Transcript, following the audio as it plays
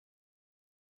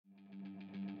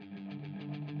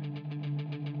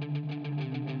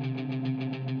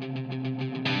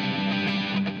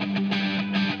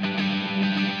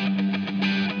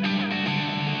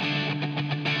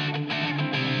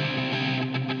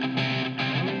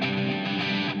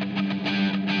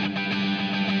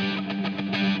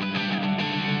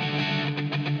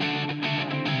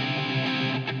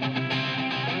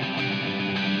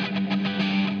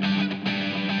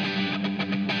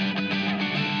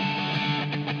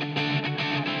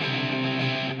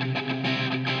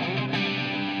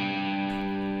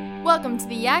Welcome to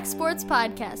the Yak Sports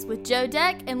Podcast with Joe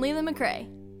Deck and Leland McRae.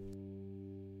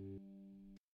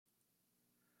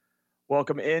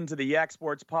 Welcome into the Yak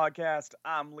Sports Podcast.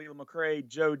 I'm Leland McRae,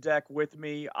 Joe Deck with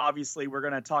me. Obviously, we're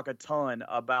going to talk a ton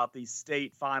about the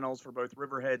state finals for both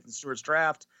Riverheads and Stewart's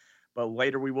Draft, but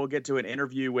later we will get to an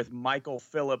interview with Michael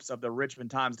Phillips of the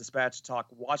Richmond Times-Dispatch to talk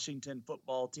Washington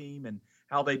football team and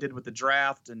how they did with the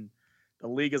draft and the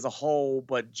league as a whole.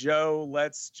 But Joe,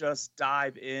 let's just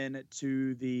dive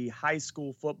into the high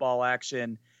school football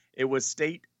action. It was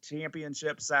state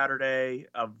championship Saturday,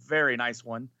 a very nice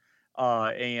one.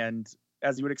 And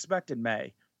as you would expect in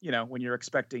May, you know, when you're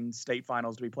expecting state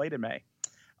finals to be played in May,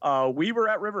 we were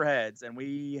at Riverheads and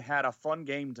we had a fun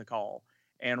game to call.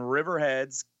 And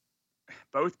Riverheads,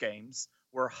 both games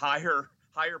were higher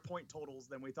point totals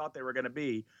than we thought they were going to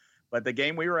be. But the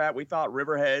game we were at, we thought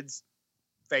Riverheads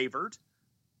favored,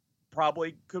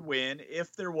 probably could win.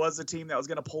 If there was a team that was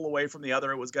going to pull away from the other,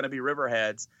 it was going to be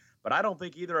Riverheads. But I don't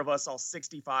think either of us saw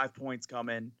 65 points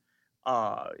coming.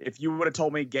 If you would have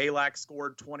told me Galax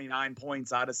scored 29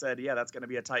 points, I'd have said, yeah, that's going to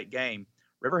be a tight game.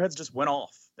 Riverheads just went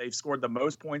off. They've scored the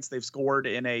most points they've scored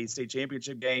in a state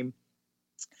championship game,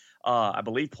 I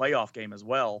believe playoff game as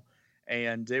well.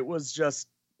 And it was just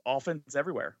offense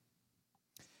everywhere.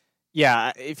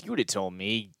 Yeah, if you would have told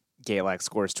me Galax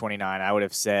scores 29, I would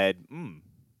have said,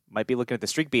 might be looking at the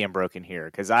streak being broken here,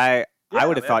 because I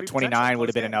would have thought 29 would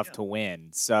have been enough to win.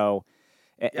 So,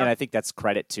 and I think that's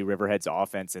credit to Riverhead's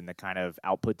offense and the kind of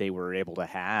output they were able to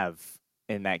have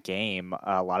in that game.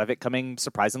 A lot of it coming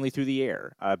surprisingly through the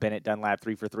air. Bennett Dunlap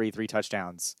 3 for 3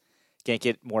 touchdowns. Can't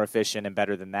get more efficient and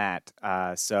better than that.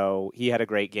 So he had a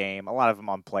great game. A lot of them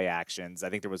on play actions. I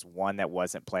think there was one that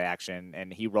wasn't play action,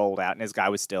 and he rolled out, and his guy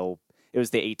was still. It was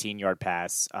the 18-yard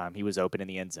pass. He was open in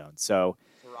the end zone. So.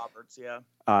 Roberts, yeah.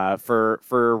 For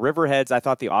Riverheads, I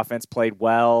thought the offense played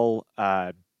well.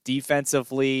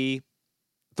 Defensively,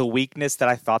 the weakness that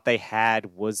I thought they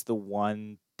had was the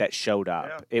one that showed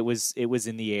up. Yeah. It was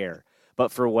in the air,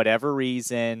 but for whatever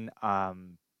reason,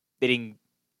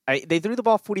 they threw the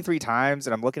ball 43 times,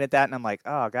 and I'm looking at that and I'm like,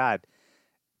 oh God,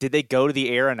 did they go to the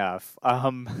air enough?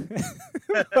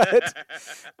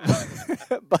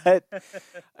 But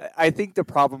I think the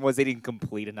problem was they didn't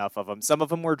complete enough of them. Some of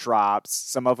them were drops.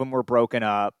 Some of them were broken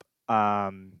up.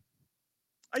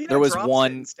 There was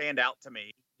one stand out to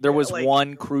me. There was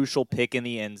one crucial pick in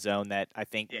the end zone that I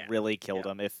think really killed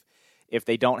them. If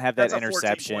they don't have that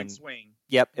interception,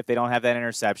 if they don't have that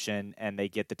interception and they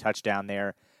get the touchdown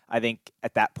there, I think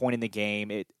at that point in the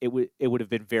game, it would have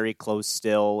been very close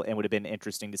still, and would have been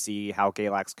interesting to see how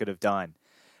Galax could have done.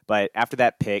 But after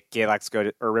that pick,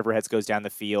 Riverheads goes down the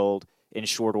field in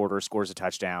short order, scores a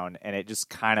touchdown, and it just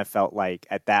kind of felt like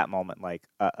at that moment, like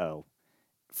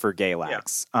for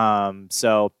Galax. Yeah.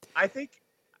 So I think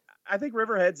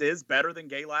Riverheads is better than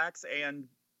Galax, and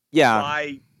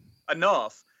by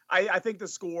enough. I think the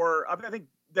score. I think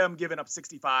them giving up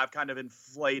 65 kind of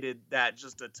inflated that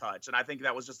just a touch. And I think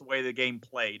that was just the way the game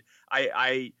played.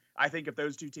 I think if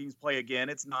those two teams play again,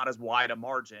 it's not as wide a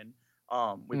margin.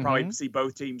 We probably see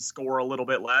both teams score a little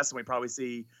bit less, and we probably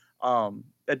see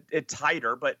it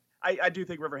tighter. But I do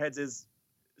think Riverheads is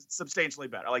substantially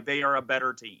better. Like, they are a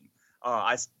better team.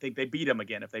 I think they beat them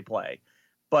again if they play.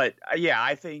 But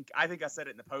I think I said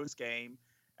it in the post game,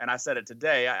 and I said it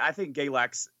today. I think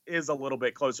Galax is a little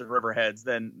bit closer to Riverheads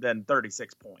than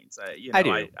 36 points. I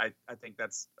do. I think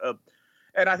that's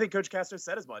and I think Coach Castro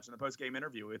said as much in the post-game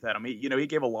interview with him. He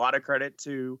gave a lot of credit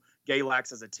to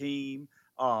Galax as a team,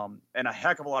 and a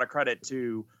heck of a lot of credit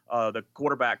to the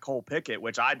quarterback Cole Pickett,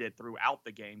 which I did throughout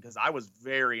the game because I was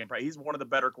very impressed. He's one of the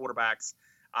better quarterbacks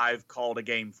I've called a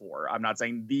game for. I'm not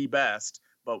saying the best,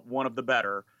 but one of the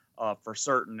better for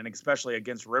certain, and especially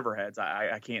against Riverheads.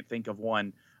 I can't think of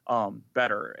one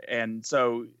better. And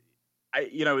so, they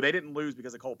didn't lose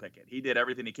because of Cole Pickett. He did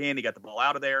everything he can. He got the ball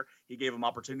out of there. He gave them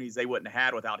opportunities they wouldn't have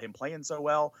had without him playing so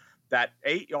well. That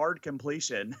 8-yard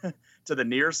completion to the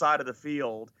near side of the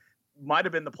field might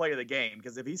have been the play of the game,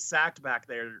 because if he's sacked back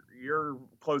there, you're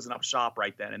closing up shop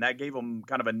right then. And that gave him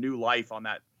kind of a new life on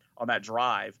that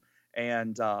drive.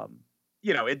 And,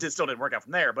 it just still didn't work out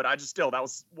from there, but that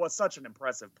was such an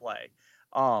impressive play.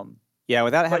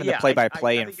 Without having the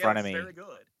play-by-play in front of me. Very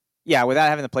good. Yeah, without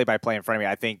having the play-by-play in front of me,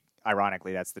 I think,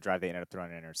 ironically, that's the drive they ended up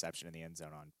throwing an interception in the end zone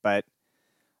on. But,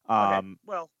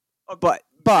 but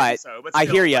I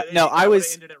hear you. No, I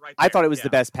thought it was the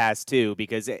best pass too,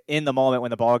 because in the moment when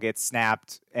the ball gets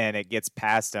snapped and it gets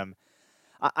past him,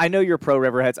 I know you're pro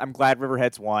Riverheads. I'm glad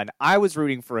Riverheads won. I was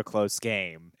rooting for a close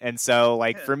game. And so,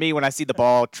 for me, when I see the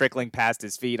ball trickling past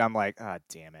his feet, I'm like, oh,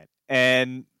 damn it.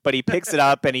 But he picks it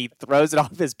up and he throws it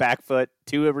off his back foot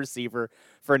to a receiver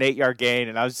for an 8-yard gain,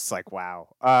 and I was just like, wow.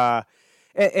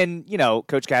 And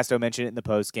Coach Casto mentioned it in the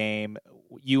post game.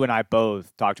 You and I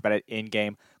both talked about it in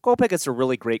game. Cole Pickett's a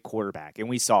really great quarterback, and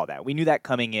we saw that. We knew that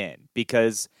coming in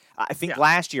because I think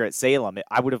last year at Salem,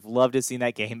 I would have loved to have seen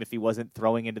that game if he wasn't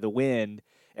throwing into the wind,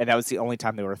 and that was the only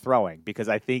time they were throwing, because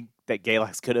I think that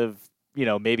Galax could have,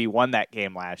 maybe won that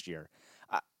game last year.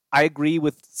 I agree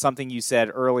with something you said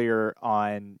earlier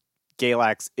on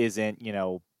Galax isn't,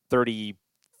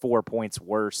 34 points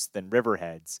worse than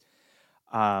Riverhead's.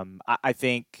 I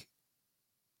think,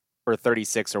 or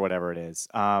 36 or whatever it is.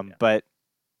 But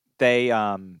they,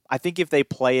 I think if they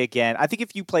play again, I think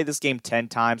if you play this game 10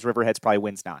 times, Riverhead's probably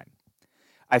wins 9.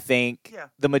 I think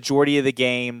the majority of the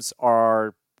games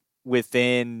are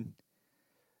within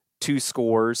 2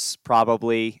 scores,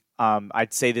 probably.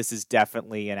 I'd say this is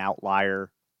definitely an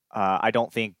outlier. I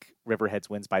don't think Riverheads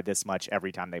wins by this much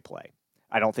every time they play.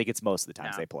 I don't think it's most of the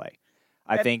times they play.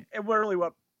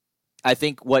 I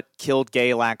think what killed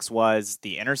Galax was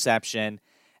the interception,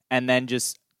 and then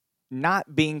just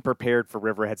not being prepared for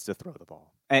Riverheads to throw the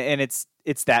ball. And it's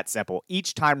that simple.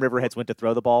 Each time Riverheads went to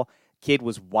throw the ball, kid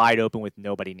was wide open with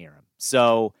nobody near him.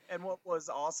 So, and what was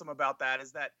awesome about that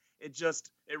is that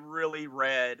it really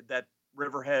read that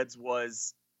Riverheads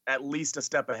was at least a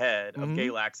step ahead of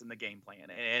Galax in the game plan,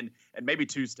 and maybe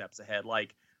 2 steps ahead.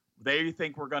 Like, they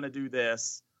think we're going to do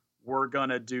this, we're going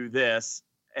to do this,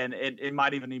 and it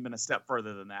might even been a step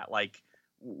further than that. Like,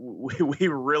 we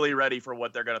were really ready for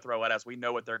what they're going to throw at us. We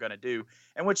know what they're going to do,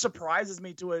 and which surprises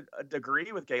me to a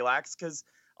degree with Galax, because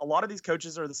a lot of these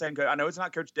coaches are the same. I know it's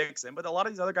not Coach Dixon, but a lot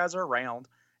of these other guys are around,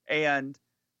 and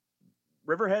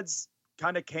Riverheads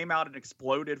kind of came out and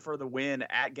exploded for the win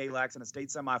at Galax in a state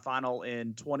semifinal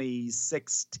in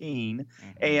 2016.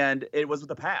 And it was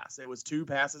with a pass. It was 2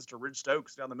 passes to Ridge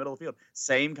Stokes down the middle of the field.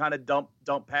 Same kind of dump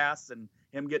pass, and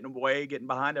him getting away, getting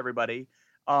behind everybody.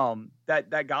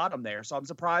 That got him there. So I'm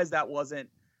surprised that wasn't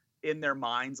in their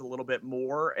minds a little bit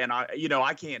more. And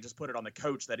I can't just put it on the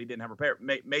coach that he didn't have prepared.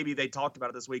 Maybe they talked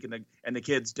about it this week and the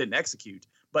kids didn't execute.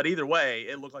 But either way,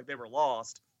 it looked like they were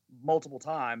lost multiple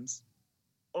times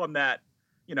on that,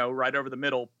 right over the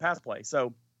middle pass play.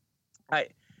 So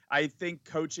I think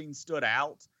coaching stood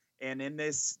out. And in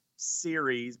this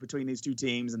series between these 2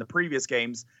 teams and the previous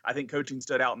games, I think coaching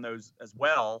stood out in those as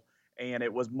well. And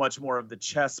it was much more of the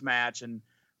chess match and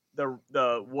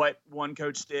the what one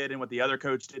coach did and what the other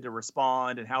coach did to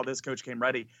respond and how this coach came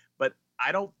ready. But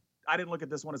I didn't look at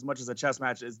this one as much as a chess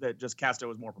match, is that just Casto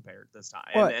was more prepared this time.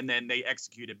 And then they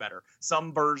executed better.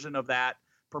 Some version of that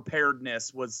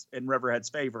preparedness was in Riverhead's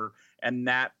favor, and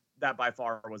that by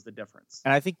far was the difference.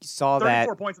 And I think you saw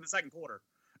 34 points in the second quarter.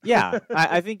 Yeah,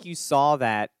 I think you saw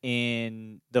that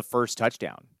in the first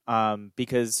touchdown.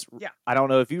 Because I don't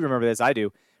know if you remember this, I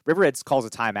do. Riverheads calls a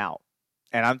timeout,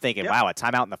 and I'm thinking, wow, a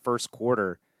timeout in the first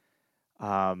quarter.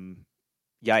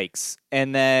 Yikes.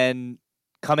 And then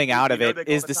coming out of it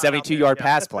is the 72-yard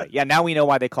pass play. Yeah, now we know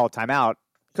why they called timeout.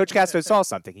 Coach Casto saw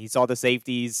something. He saw the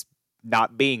safeties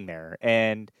not being there,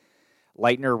 and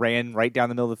Leitner ran right down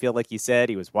the middle of the field like you said.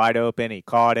 He was wide open. He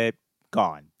caught it.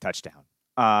 Gone. Touchdown.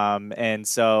 And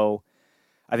so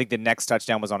I think the next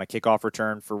touchdown was on a kickoff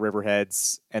return for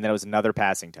Riverheads, and then it was another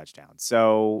passing touchdown.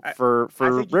 So for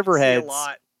Riverheads,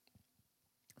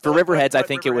 I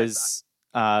think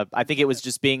it was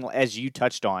just being, as you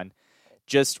touched on,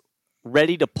 just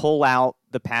ready to pull out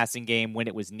the passing game when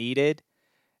it was needed.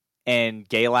 And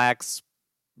Galax,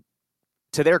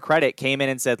 to their credit, came in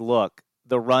and said, look,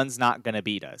 the run's not going to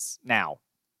beat us. Now,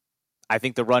 I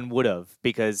think the run would have,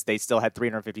 because they still had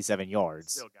 357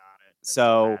 yards.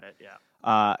 Still got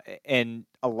it. And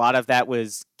a lot of that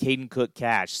was Caden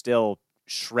Cook-Cash still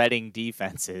shredding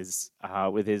defenses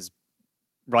with his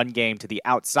run game to the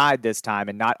outside this time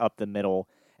and not up the middle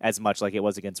as much like it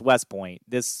was against West Point.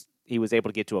 He was able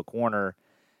to get to a corner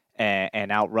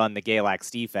and outrun the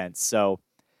Galax defense. So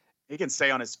he can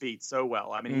stay on his feet so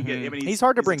well. I mean, he's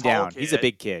hard to bring down. He's a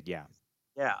big kid, yeah.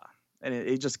 Yeah, and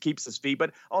it just keeps his feet.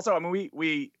 But also, I mean,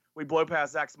 we blow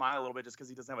past Zach Smiley a little bit just because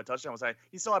he doesn't have a touchdown.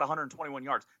 He still had 121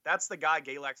 yards. That's the guy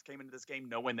Galax came into this game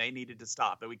knowing they needed to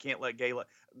stop. But we can't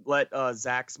let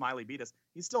Zach Smiley beat us.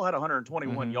 He still had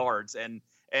 121 yards.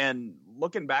 And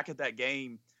looking back at that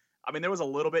game, I mean, there was a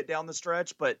little bit down the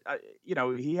stretch, but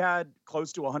he had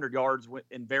close to 100 yards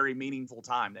in very meaningful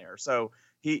time there. So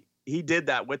he did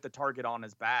that with the target on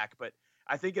his back. But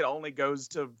I think it only goes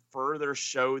to further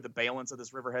show the balance of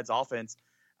this Riverheads offense.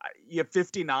 You have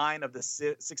 59 of the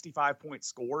 65 points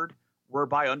scored were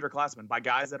by underclassmen, by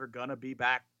guys that are going to be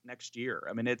back next year.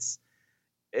 I mean, it's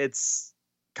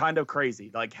kind of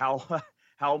crazy, like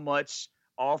how much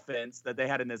offense that they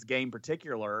had in this game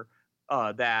particular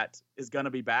that is going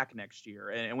to be back next year.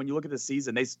 And when you look at the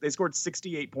season, they scored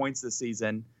 68 points this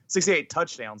season, 68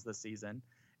 touchdowns this season,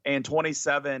 and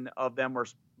 27 of them were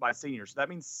by seniors. So that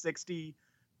means 60%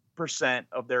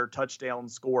 of their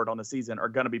touchdowns scored on the season are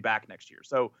going to be back next year.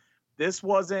 So this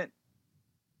wasn't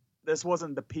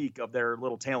the peak of their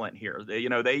little talent here.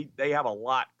 They have a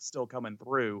lot still coming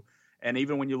through. And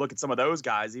even when you look at some of those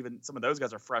guys, even some of those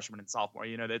guys are freshmen and sophomore.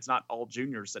 It's not all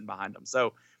juniors sitting behind them.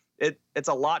 So it's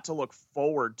a lot to look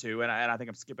forward to. And I think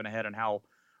I'm skipping ahead on how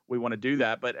we want to do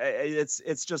that. But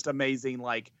it's just amazing.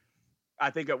 Like, I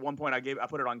think at one point I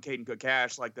put it on Caden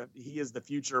Cook-Cash, like he is the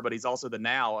future, but he's also the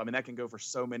now. I mean, that can go for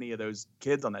so many of those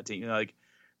kids on that team. Like,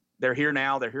 they're here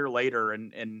now, they're here later,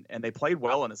 and they played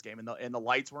well in this game, and the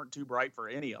lights weren't too bright for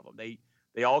any of them.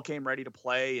 They all came ready to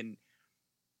play, and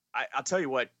I'll tell you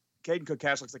what, Caden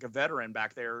Cook-Cash looks like a veteran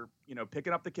back there,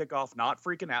 picking up the kickoff, not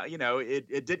freaking out.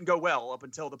 It didn't go well up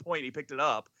until the point he picked it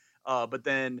up, but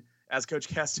then as Coach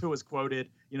Castro was quoted,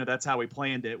 that's how we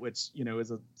planned it, which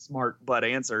is a smart butt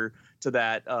answer to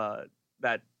that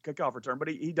kickoff return. But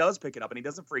he does pick it up, and he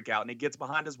doesn't freak out, and he gets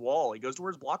behind his wall. He goes to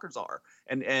where his blockers are,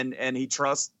 and he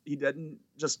trusts. He doesn't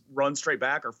just run straight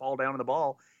back or fall down on the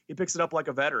ball. He picks it up like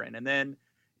a veteran. And then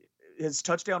his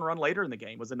touchdown run later in the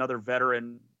game was another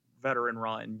veteran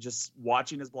run. Just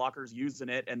watching his blockers, using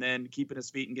it, and then keeping his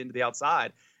feet and getting to the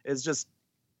outside is just,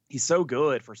 he's so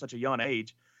good for such a young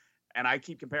age. And I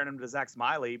keep comparing him to Zach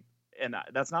Smiley, and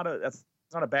that's not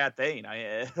a bad thing.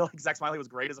 Like, Zach Smiley was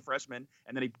great as a freshman,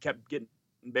 and then he kept getting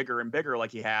bigger and bigger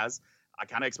like he has. I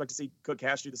kind of expect to see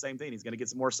Cook-Cash do the same thing. He's going to get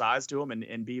some more size to him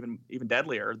and be even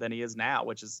deadlier than he is now,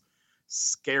 which is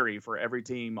scary for every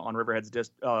team on Riverhead's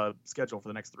schedule for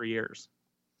the next 3 years.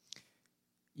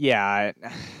 Yeah,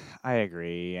 I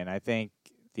agree. And I think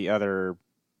the other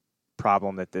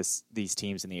problem that these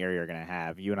teams in the area are going to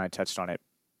have, you and I touched on it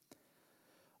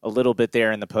a little bit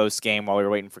there in the post game while we were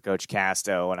waiting for Coach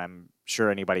Casto, and I'm sure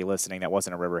anybody listening that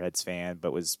wasn't a Riverheads fan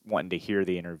but was wanting to hear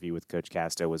the interview with Coach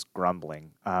Casto was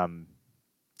grumbling.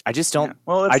 I just don't. Yeah.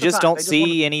 Well, I just don't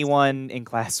see anyone in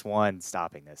Class 1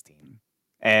 stopping this team,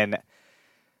 and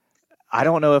I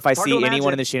don't know if I see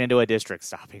anyone in the Shenandoah district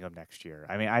stopping them next year.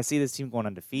 I mean, I see this team going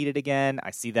undefeated again. I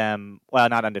see them, well,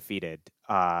 not undefeated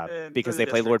because they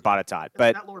play Lord Botetourt,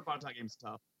 but that Lord Botetourt game's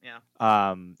tough.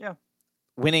 Yeah. Yeah.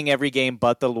 Winning every game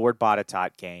but the Lord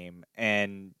Botetourt game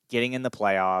and getting in the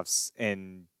playoffs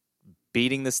and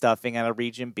beating the stuffing out of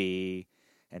Region B,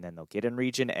 and then they'll get in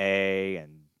Region A,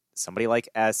 and somebody like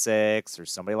Essex or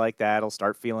somebody like that will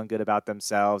start feeling good about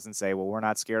themselves and say, well, we're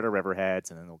not scared of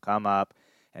Riverheads, and then they'll come up,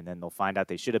 and then they'll find out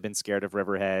they should have been scared of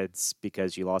Riverheads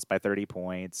because you lost by 30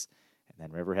 points, and then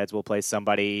Riverheads will play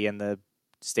somebody in the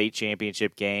state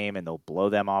championship game, and they'll blow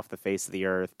them off the face of the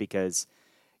earth because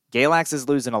Galax is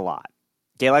losing a lot.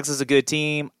 Galax is a good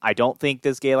team. I don't think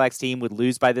this Galax team would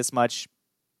lose by this much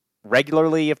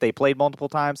regularly if they played multiple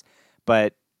times,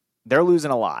 but they're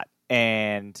losing a lot,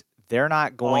 and they're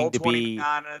not going to be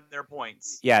all 29 of their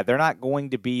points. Yeah, they're not going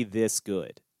to be this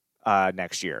good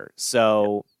next year.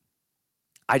 So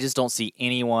I just don't see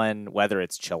anyone, whether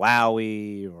it's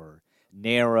Chilawi or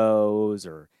Narrows,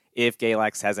 or if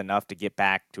Galax has enough to get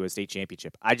back to a state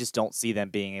championship, I just don't see them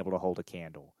being able to hold a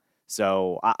candle.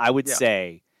 So I would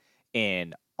say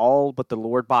in all but the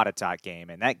Lord Botetourt game,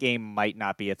 and that game might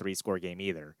not be a 3-score game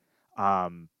either,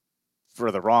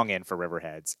 for the wrong end for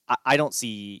Riverheads, I don't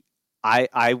see –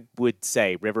 I would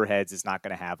say Riverheads is not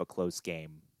going to have a close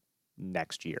game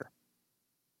next year.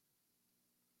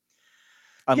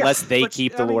 Unless they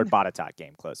keep the Lord Botetourt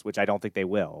game close, which I don't think they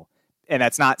will. And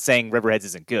that's not saying Riverheads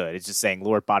isn't good. It's just saying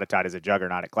Lord Botetourt is a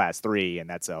juggernaut at Class 3, and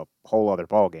that's a whole other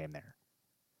ball game there.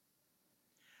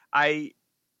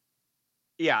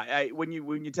 When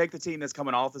you take the team that's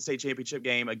coming off the state championship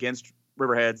game against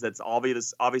Riverheads, that's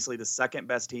obviously the second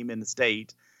best team in the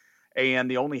state,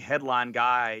 and the only headline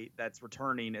guy that's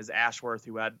returning is Ashworth,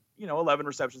 who had 11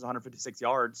 receptions, 156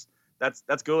 yards.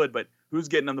 That's good, but who's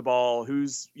getting them the ball?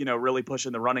 Who's really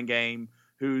pushing the running game?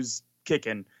 Who's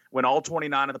kicking? When all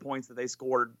 29 of the points that they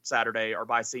scored Saturday are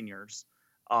by seniors,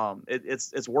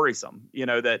 it's worrisome.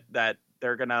 That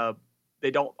they're gonna. They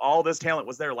don't. All this talent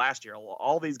was there last year.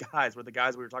 All these guys were the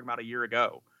guys we were talking about a year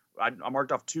ago. I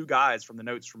marked off 2 guys from the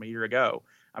notes from a year ago.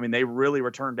 I mean, they really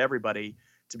returned everybody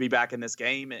to be back in this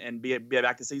game and be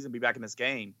back this season, be back in this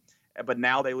game. But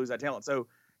now they lose that talent. So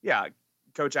yeah,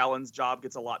 Coach Allen's job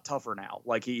gets a lot tougher now.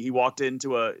 Like he walked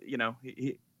into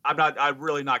I'm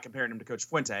really not comparing him to Coach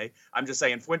Fuente. I'm just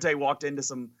saying Fuente walked into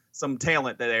some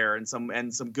talent there and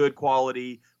some good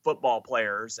quality football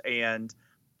players, and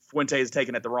Fuente is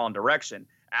taking it the wrong direction.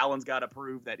 Allen's got to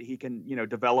prove that he can,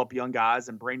 develop young guys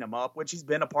and bring them up, which he's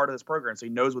been a part of this program, so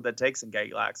he knows what that takes in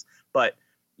Galax. But,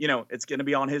 it's going to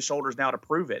be on his shoulders now to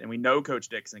prove it, and we know Coach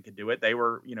Dixon can do it. They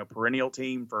were, perennial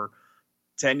team for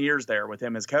 10 years there with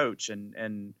him as coach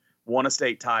and won a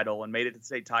state title and made it to the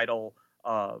state title,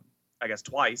 I guess,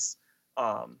 twice.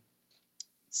 Or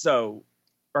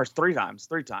three times.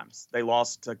 They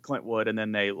lost to Clintwood, and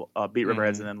then they beat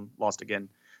Riverheads and then lost again.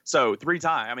 So 3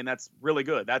 times. I mean, that's really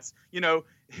good. That's,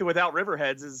 without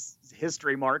Riverheads is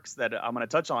history marks that I'm going to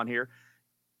touch on here.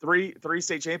 Three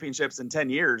state championships in 10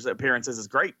 years appearances is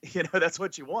great. That's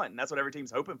what you want. And that's what every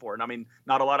team's hoping for. And I mean,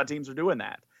 not a lot of teams are doing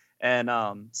that. And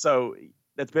so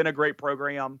that's been a great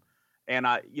program. And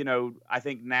I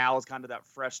think now is kind of that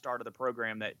fresh start of the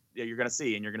program that you're going to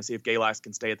see, and you're going to see if Galax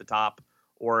can stay at the top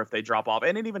or if they drop off.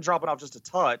 And even dropping off just a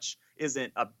touch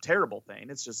isn't a terrible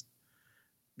thing. It's just,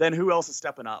 then who else is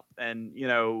stepping up? And,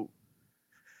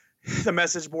 the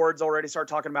message boards already start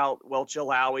talking about, well,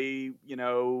 Chilhowie,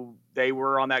 they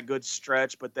were on that good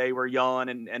stretch, but they were young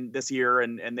and this year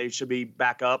and they should be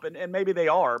back up. And maybe they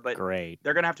are, but Great.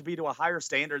 They're going to have to be to a higher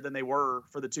standard than they were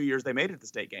for the 2 years they made it to the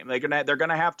state game. They're going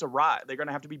to have to rise. They're going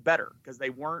to have to be better because they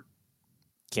weren't.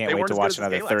 Can't wait to watch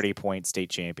another 30-point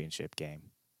state championship game.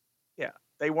 Yeah.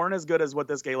 They weren't as good as what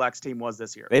this Galax team was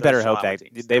this year. They better hope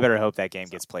that game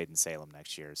gets played in Salem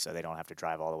next year, so they don't have to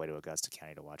drive all the way to Augusta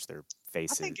County to watch their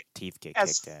teeth get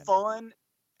kicked in.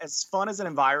 As fun as an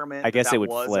environment, I guess it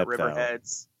would flip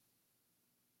Riverheads.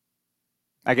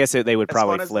 I guess they would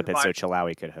probably flip it so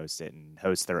Chilhowie could host it and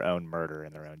host their own murder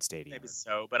in their own stadium. Maybe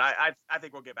so, but I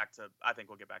think we'll get back to. I think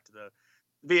we'll get back to the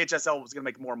VHSL was going to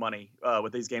make more money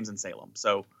with these games in Salem,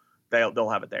 so they'll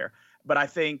have it there. But I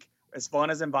think as fun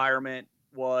as environment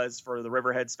was for the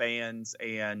Riverheads fans,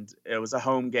 and it was a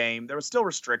home game. There was still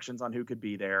restrictions on who could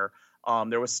be there.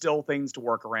 There was still things to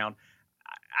work around.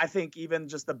 I think even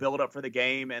just the build up for the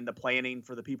game and the planning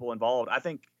for the people involved, I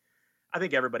think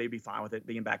everybody would be fine with it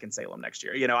being back in Salem next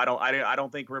year. I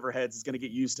don't think Riverheads is going to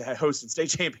get used to hosting state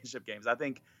championship games. I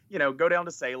think, go down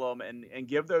to Salem and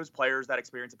give those players that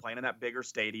experience of playing in that bigger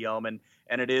stadium. And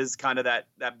it is kind of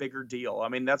that bigger deal. I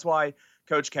mean, that's why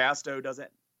Coach Casto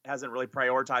hasn't really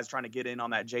prioritized trying to get in on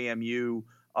that JMU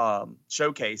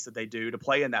showcase that they do to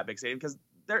play in that big stadium, because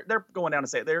they're going down to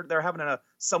say they're having a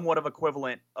somewhat of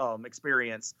equivalent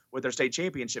experience with their state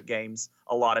championship games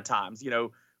a lot of times.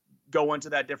 Going to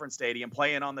that different stadium,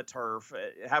 playing on the turf,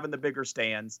 having the bigger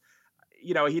stands.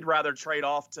 He'd rather trade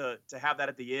off to have that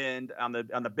at the end on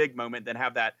the big moment than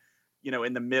have that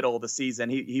in the middle of the season.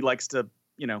 He likes to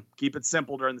keep it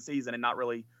simple during the season and not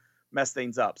really mess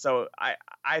things up. So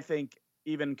I think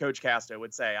even Coach Casto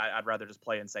would say, I'd rather just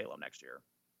play in Salem next year.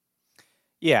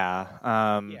 Yeah,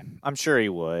 I'm sure he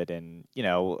would. And,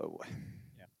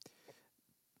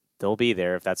 they'll be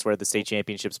there. If that's where the state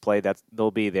championships play, they'll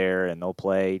be there, and they'll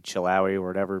play Chilhowie or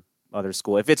whatever other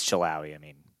school. If it's Chilhowie, I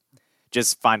mean,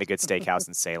 just find a good steakhouse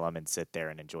in Salem and sit there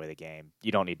and enjoy the game.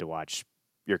 You don't need to watch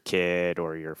your kid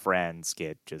or your friends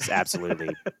get just absolutely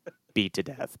beat to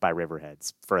death by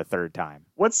Riverheads for a third time.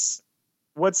 What's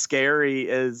scary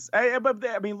is,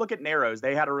 look at Narrows.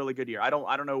 They had a really good year. I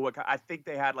don't know I think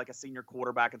they had like a senior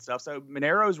quarterback and stuff. So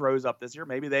Narrows rose up this year.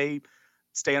 Maybe they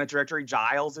stay on a trajectory.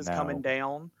 Giles is coming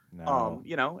down. No.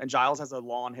 And Giles has a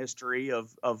long history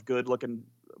of good looking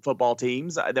football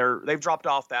teams. They've dropped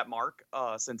off that mark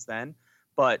since then,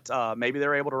 but maybe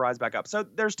they're able to rise back up. So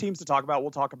there's teams to talk about.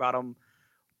 We'll talk about them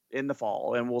in the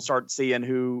fall, and we'll start seeing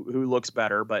who looks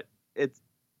better. But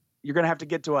you're going to have to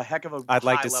get to a heck of a. I'd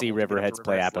like to see Riverheads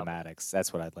play Appomattox.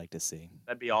 That's what I'd like to see.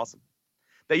 That'd be awesome.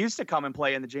 They used to come and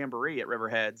play in the Jamboree at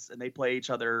Riverheads, and they play each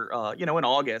other, in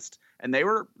August, and they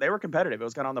were competitive. It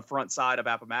was kind of on the front side of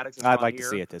Appomattox. I'd like to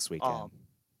see it this weekend.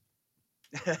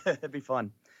 It'd be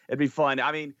fun.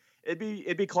 I mean,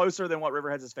 it'd be closer than what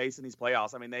Riverheads has faced in these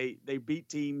playoffs. I mean, they beat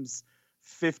teams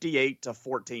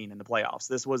 58-14 in the playoffs.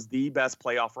 This was the best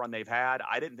playoff run they've had.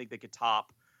 I didn't think they could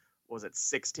top. Was it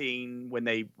 16 when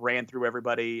they ran through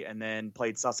everybody and then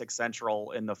played Sussex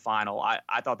Central in the final?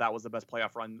 I thought that was the best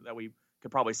playoff run that we could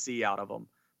probably see out of them.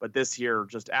 But this year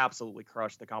just absolutely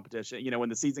crushed the competition. When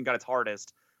the season got its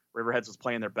hardest, Riverheads was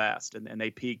playing their best, and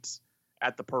they peaked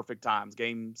at the perfect times.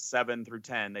 Game 7 through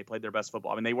 10, they played their best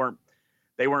football. I mean, they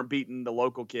weren't beating the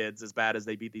local kids as bad as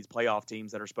they beat these playoff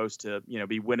teams that are supposed to,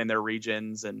 be winning their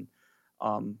regions and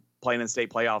playing in state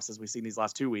playoffs, as we've seen these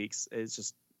last 2 weeks. It's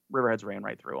just Riverheads ran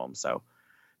right through them. So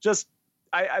just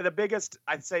the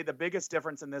biggest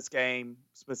difference in this game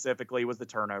specifically was the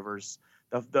turnovers,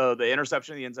 the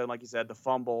interception in the end zone, like you said, the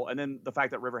fumble, and then the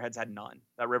fact that Riverheads had none.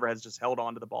 That Riverheads just held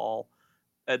on to the ball.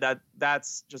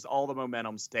 That's just all the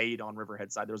momentum stayed on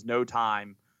Riverhead's side. There was no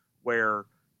time where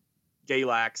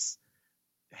Galax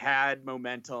had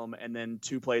momentum and then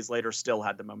 2 plays later still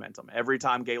had the momentum. Every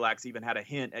time Galax even had a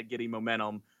hint at getting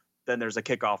momentum, then there's a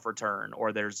kickoff return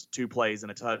or there's 2 plays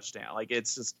and a touchdown. Like it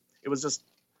was just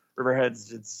Riverheads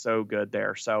did so good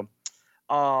there. So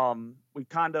we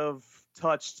kind of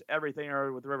touched everything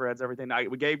with Riverheads, everything.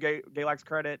 We gave Galax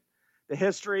credit. The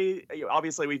history,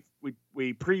 obviously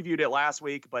we previewed it last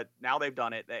week, but now they've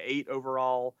done it. The 8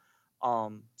 overall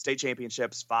state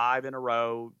championships, 5 in a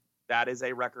row. That is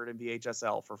a record in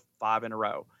VHSL for 5 in a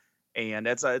row. And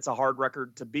it's a hard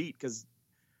record to beat because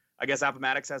I guess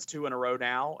Appomattox has 2 in a row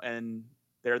now, and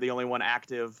they're the only one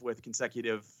active with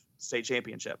consecutive state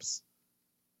championships.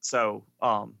 So,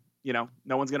 no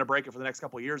one's going to break it for the next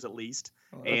couple of years at least.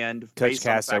 And Coach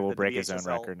Castro will break his own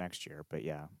record next year, but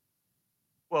yeah.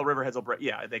 Well, Riverheads will break.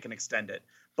 Yeah, they can extend it.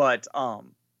 But,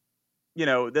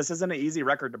 this isn't an easy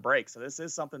record to break. So this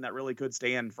is something that really could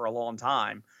stand for a long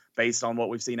time based on what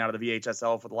we've seen out of the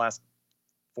VHSL for the last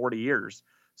 40 years.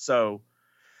 So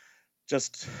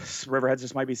just Riverheads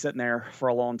just might be sitting there for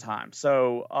a long time.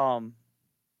 So,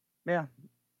 yeah.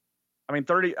 I mean,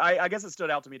 I guess it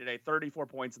stood out to me today, 34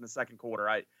 points in the second quarter.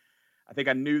 I think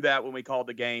I knew that when we called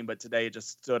the game, but today it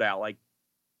just stood out. Like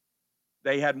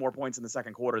they had more points in the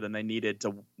second quarter than they needed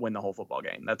to win the whole football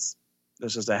game. That's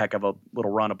just a heck of a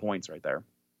little run of points right there.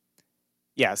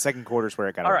 Yeah, second quarter's where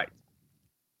it got all right.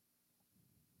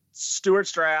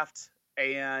 Stewart's Draft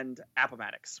and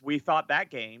Appomattox. We thought that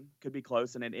game could be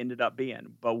close, and it ended up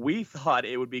being. But we thought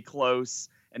it would be close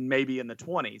and maybe in the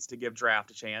 20s to give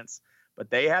Draft a chance. But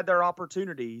they had their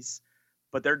opportunities,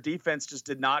 but their defense just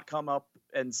did not come up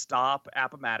and stop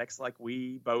Appomattox like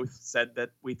we both said that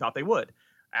we thought they would.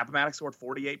 Appomattox scored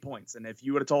 48 points. And if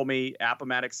you would have told me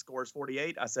Appomattox scores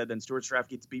 48, I said then Stewart's Draft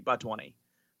gets beat by 20.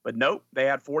 But nope, they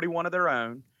had 41 of their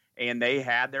own, and they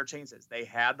had their chances. They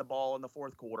had the ball in the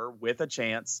fourth quarter with a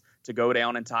chance to go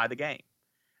down and tie the game.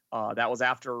 That was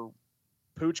after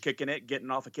Pooch kicking it,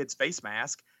 getting off a kid's face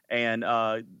mask, and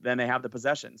then they have the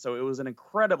possession. So it was an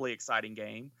incredibly exciting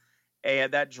game.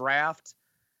 And that Draft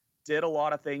did a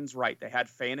lot of things right. They had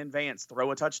Fannin Vance throw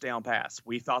a touchdown pass.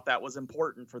 We thought that was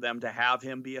important for them to have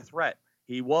him be a threat.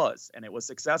 He was, and it was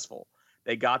successful.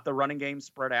 They got the running game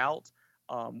spread out.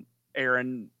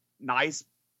 Aaron Nice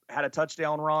had a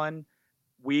touchdown run.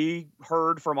 We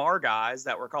heard from our guys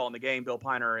that were calling the game, Bill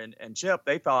Piner and Chip,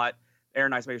 they thought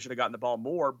Aaron Nice maybe should have gotten the ball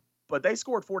more, but they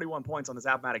scored 41 points on this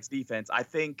Appomattox defense. I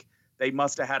think they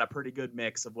must have had a pretty good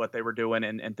mix of what they were doing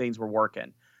and things were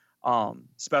working.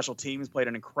 Special teams played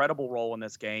an incredible role in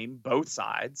this game, both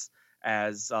sides,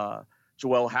 as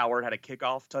Joel Howard had a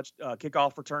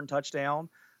kickoff return touchdown.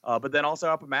 But then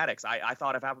also Appomattox. I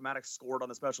thought if Appomattox scored on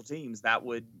the special teams, that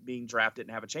would mean Draft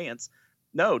didn't have a chance.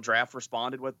 No, Draft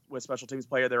responded with special teams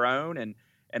play of their own and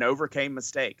overcame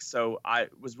mistakes. So I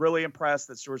was really impressed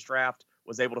that Stewart's Draft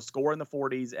was able to score in the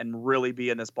 40s and really be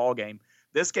in this ball game.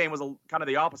 This game was kind of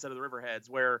the opposite of the Riverheads,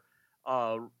 where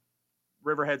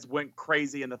Riverheads went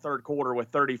crazy in the third quarter with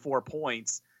 34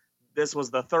 points. This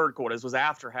was the third quarter. This was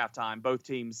after halftime. Both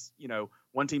teams,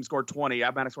 one team scored 20,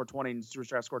 Appomattox scored 20, and Stewart's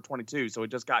Draft scored 22. So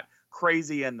it just got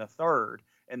crazy in the third.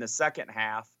 In the second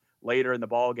half, later in the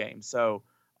ball game. So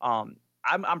I'm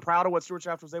proud of what Stewart's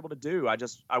Draft was able to do.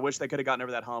 I wish they could have gotten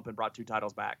over that hump and brought 2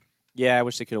 titles back. Yeah, I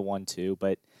wish they could have won 2,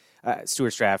 but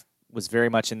Stewart's Draft was very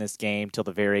much in this game till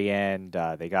the very end.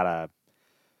 They got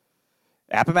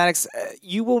Appomattox.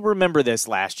 You will remember this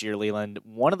last year, Leland.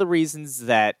 One of the reasons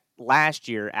that last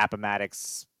year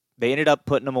Appomattox, they ended up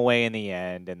putting them away in the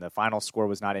end, and the final score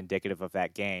was not indicative of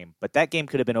that game. But that game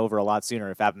could have been over a lot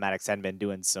sooner if Appomattox hadn't been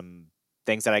doing some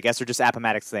things that I guess are just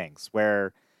Appomattox things,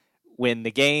 where when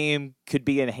the game could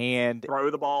be in hand, throw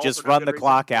the ball, just run the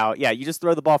clock out. Yeah, you just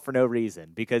throw the ball for no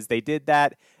reason because they did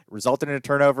that. It resulted in a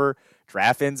turnover.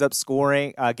 Draft ends up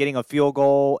scoring, getting a field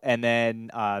goal, and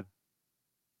then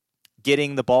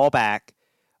getting the ball back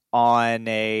on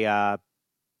and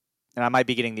I might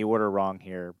be getting the order wrong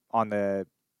here, on the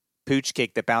pooch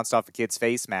kick that bounced off a kid's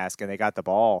face mask, and they got the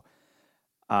ball.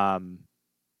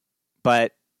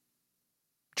 But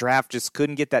Draft just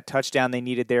couldn't get that touchdown they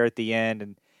needed there at the end,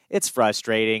 and it's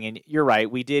frustrating. And you're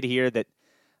right, we did hear that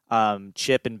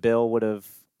Chip and Bill would have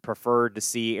preferred to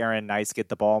see Aaron Nice get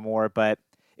the ball more, but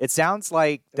it sounds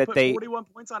like they put 41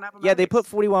 points on Appomattox. Yeah, they put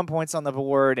 41 points on the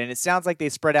board, and it sounds like they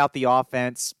spread out the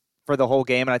offense for the whole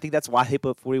game, and I think that's why they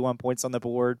put 41 points on the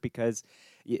board, because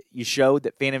you showed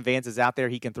that Fannin Vance is out there.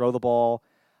 He can throw the ball.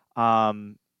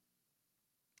 And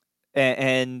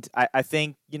I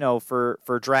think,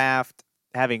 for Draft,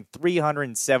 having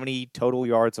 370 total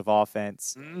yards of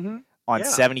offense on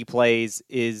 70 plays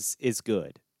is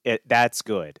good. That's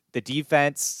good. The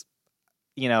defense,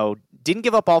 didn't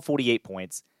give up all 48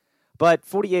 points, but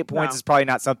 48 points is probably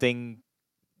not something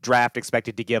draft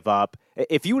expected to give up.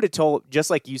 If you would have told, just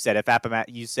like you said, if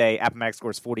you say Appomattox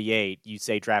scores 48, you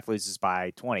say draft loses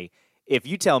by 20. If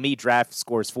you tell me draft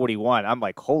scores 41, I'm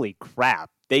like, holy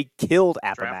crap, they killed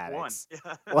Appomattox.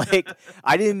 Like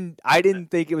I didn't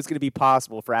think it was going to be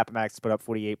possible for Appomattox to put up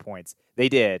 48 points. They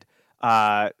did.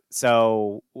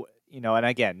 So and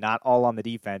again, not all on the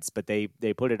defense, but they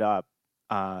put it up.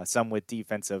 Some with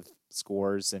defensive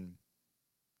scores and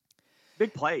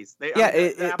big plays.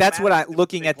 That's what I'm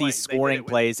looking at these scoring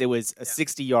plays. It was a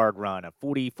 60-yard run, a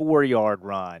 44-yard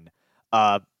run,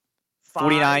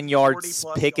 49 yards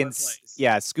pick and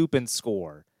scoop and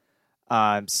score.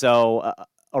 So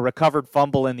a recovered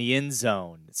fumble in the end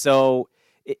zone. So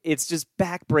it's just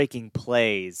back-breaking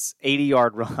plays.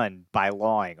 80-yard run by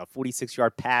Lawing, a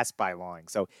 46-yard pass by Lawing.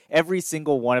 So every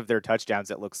single one of their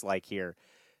touchdowns, it looks like here,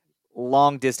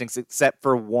 long distance except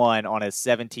for one on a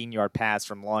 17-yard pass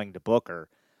from Lawing to Booker.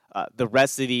 The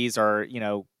rest of these are,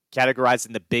 categorized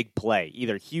in the big play,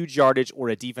 either huge yardage or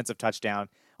a defensive touchdown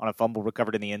on a fumble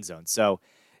recovered in the end zone. So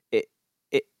it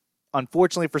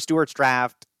unfortunately for Stewart's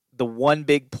draft, the one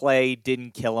big play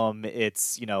didn't kill him.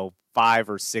 It's, 5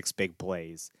 or 6 big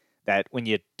plays that when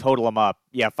you total them up,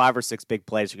 5 or 6 big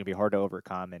plays are going to be hard to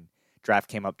overcome, and draft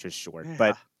came up just short. Yeah.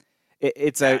 But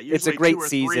it's a great 2 or 3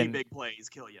 season. Big plays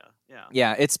kill you.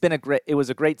 Yeah. It was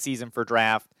a great season for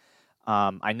draft.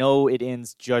 I know it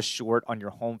ends just short on your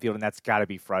home field, and that's got to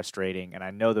be frustrating. And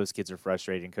I know those kids are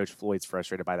frustrated, and Coach Floyd's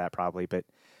frustrated by that probably. But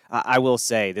I will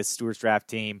say this Stewart's draft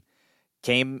team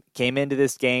came into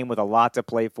this game with a lot to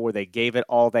play for. They gave it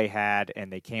all they had,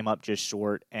 and they came up just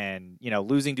short. And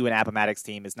losing to an Appomattox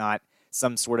team is not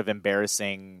some sort of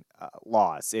embarrassing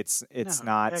loss. It's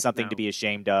not something to be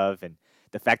ashamed of, and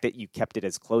the fact that you kept it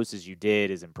as close as you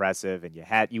did is impressive. And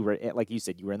you were, like you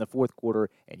said, you were in the fourth quarter,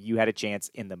 and you had a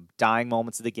chance in the dying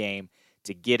moments of the game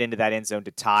to get into that end zone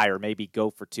to tie or maybe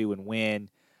go for 2 and win.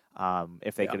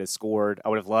 If they could have scored, I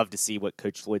would have loved to see what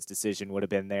Coach Floyd's decision would have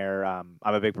been there. I'm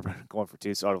a big proponent of going for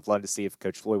 2, so I would have loved to see if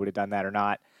Coach Floyd would have done that or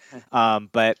not.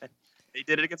 But they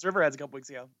did it against Riverheads a couple weeks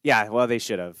ago. Yeah, well, they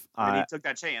should have. He took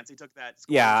that chance. He took that.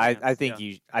 I think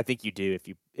you do.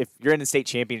 If you're in the state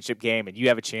championship game and you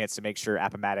have a chance to make sure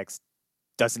Appomattox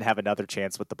doesn't have another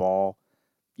chance with the ball,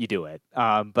 you do it.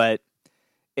 But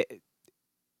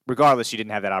regardless, you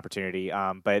didn't have that opportunity.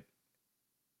 But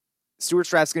Stewart's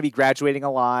draft's going to be graduating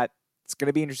a lot. It's going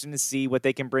to be interesting to see what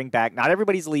they can bring back. Not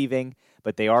everybody's leaving,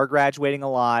 but they are graduating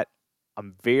a lot.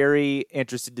 I'm very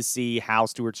interested to see how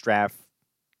Stewart's draft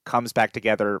comes back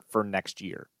together for next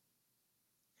year.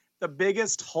 The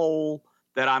biggest hole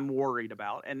that I'm worried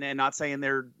about, and then not saying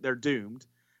they're doomed,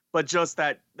 but just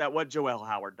that what Joel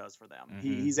Howard does for them.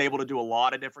 Mm-hmm. He's able to do a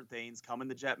lot of different things, come in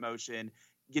the jet motion,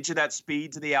 get you that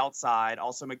speed to the outside,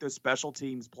 also make those special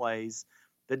teams plays,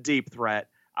 the deep threat.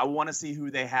 I want to see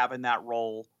who they have in that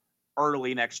role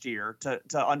early next year to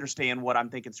understand what I'm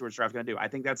thinking Stewart's draft is going to do. I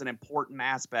think that's an important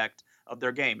aspect of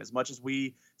their game. As much as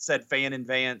we said Fan and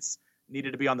Vance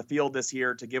needed to be on the field this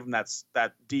year to give them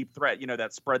that deep threat,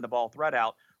 that spread the ball threat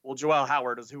out. Well, Joel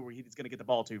Howard is who he's going to get the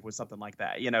ball to with something like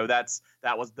that.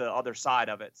 That was the other side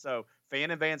of it. So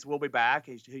Fan and Vance will be back.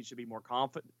 He should be more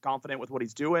confident with what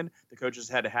he's doing. The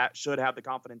coaches should have the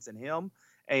confidence in him.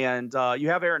 And you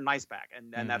have Aaron Nice back,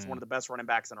 and that's one of the best running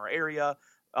backs in our area.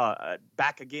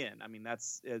 Back again. I mean,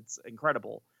 it's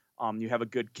incredible. You have a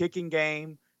good kicking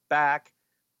game back.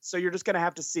 So you're just going to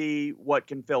have to see what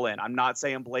can fill in. I'm not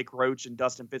saying Blake Roach and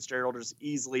Dustin Fitzgerald are just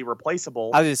easily replaceable.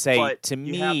 I was just saying, to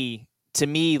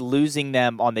me, losing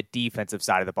them on the defensive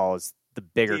side of the ball is the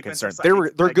bigger concern.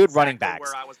 They're good running backs,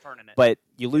 where I was turning it. But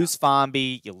you lose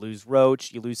Fomby, you lose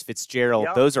Roach, you lose Fitzgerald.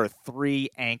 Yep. Those are 3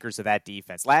 anchors of that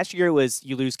defense. Last year was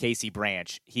you lose Casey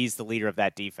Branch. He's the leader of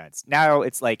that defense. Now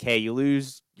it's like, hey, you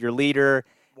lose your leader,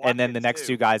 Watkins, and then the next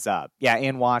 2 guys up. Yeah,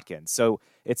 and Watkins. So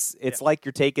it's like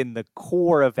you're taking the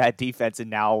core of that defense, and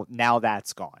now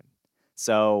that's gone.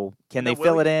 So can they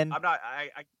fill it in?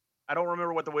 I don't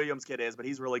remember what the Williams kid is, but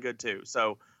he's really good too.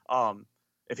 So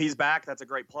if he's back, that's a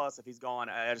great plus. If he's gone,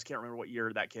 I just can't remember what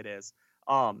year that kid is.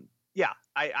 I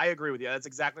agree with you. That's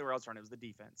exactly where I was turning. It was the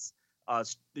defense.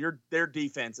 Their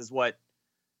defense is what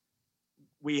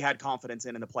we had confidence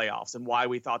in the playoffs, and why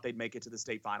we thought they'd make it to the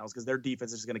state finals, because their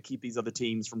defense is just going to keep these other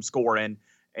teams from scoring,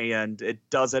 and it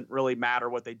doesn't really matter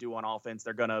what they do on offense.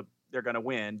 They're gonna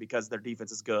win because their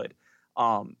defense is good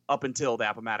up until the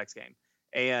Appomattox game,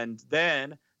 and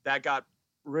then that got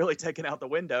really taken out the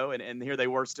window, and here they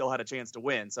were, still had a chance to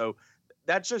win. So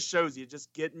that just shows you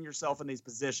just getting yourself in these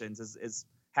positions is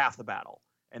half the battle,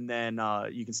 and then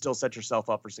you can still set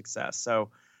yourself up for success. So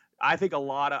I think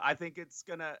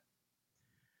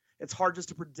it's hard just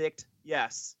to predict.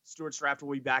 Yes, Stuarts Draft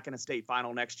will be back in a state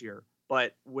final next year,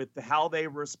 but with how they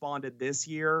responded this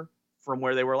year from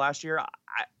where they were last year,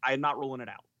 I'm not ruling it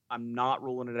out. I'm not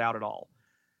ruling it out at all.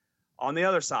 On the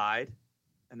other side,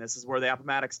 and this is where the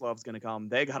Appomattox love is going to come,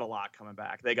 they got a lot coming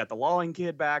back. They got the Lawing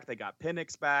kid back. They got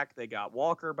Penix back. They got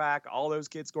Walker back. All those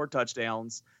kids scored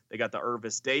touchdowns. They got the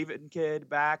Irvis David kid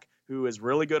back, who is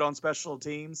really good on special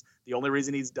teams. The only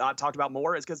reason he's not talked about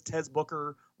more is because Tez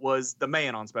Booker was the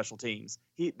man on special teams.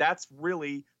 That's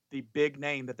really the big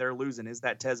name that they're losing, is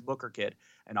that Tez Booker kid.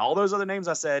 And all those other names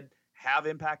I said have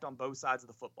impact on both sides of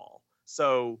the football.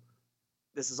 So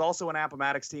this is also an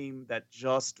Appomattox team that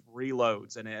just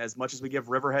reloads. And as much as we give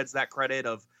Riverheads that credit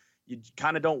of, you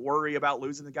kind of don't worry about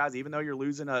losing the guys, even though you're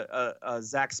losing a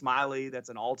Zach Smiley that's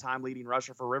an all-time leading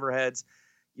rusher for Riverheads.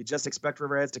 You just expect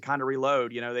Riverheads to kind of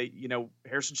reload.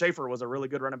 Harrison Schaefer was a really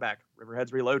good running back.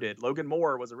 Riverheads reloaded. Logan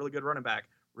Moore was a really good running back.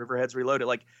 Riverheads reloaded.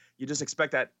 Like, you just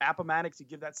expect that Appomattox to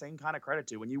give that same kind of credit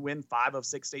to. When you win 5 of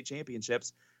 6 state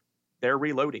championships, they're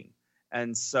reloading.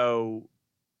 And so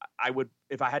I would,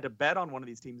 if I had to bet on one of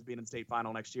these teams being in state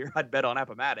final next year, I'd bet on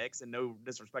Appomattox, and no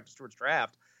disrespect to Stuarts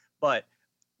Draft, but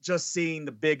just seeing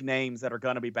the big names that are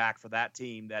going to be back for that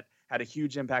team that had a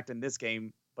huge impact in this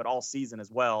game, but all season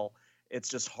as well, it's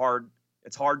just hard.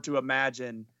 It's hard to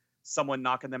imagine someone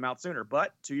knocking them out sooner.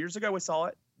 But 2 years ago, we saw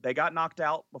it. They got knocked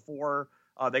out before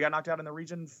they got knocked out in the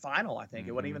region final. I think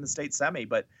it wasn't even the state semi,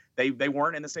 but they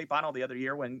weren't in the state final the other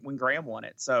year when Graham won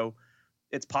it. So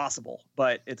it's possible,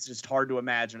 but it's just hard to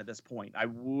imagine at this point. I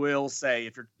will say,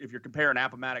 if you're comparing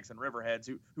Appomattox and Riverheads,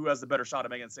 who has the better shot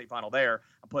of making the state final there,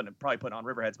 I'm probably putting on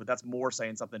Riverheads, but that's more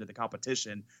saying something to the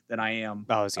competition than I am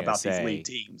about these league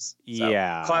teams. So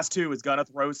yeah. Class 2 is going to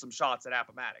throw some shots at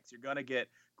Appomattox. You're going to get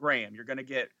Graham. You're going to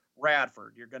get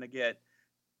Radford. You're going to get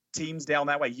teams down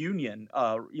that way. Union,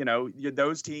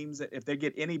 those teams, if they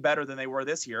get any better than they were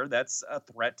this year, that's a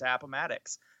threat to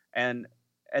Appomattox. And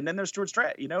then there's Stuarts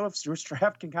Draft. If Stuarts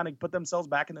Draft can kind of put themselves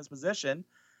back in this position,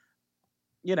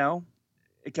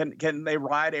 can they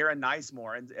ride Aaron Nice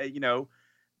more and,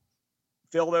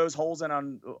 fill those holes in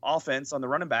on offense on the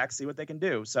running back, see what they can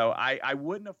do. So I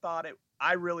wouldn't have thought it.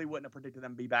 I really wouldn't have predicted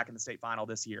them to be back in the state final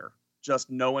this year, just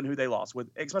knowing who they lost with,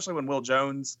 especially when Will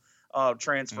Jones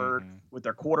transferred, with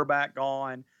their quarterback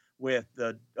gone, with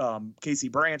the Casey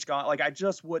Branch gone. Like, I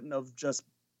just wouldn't have just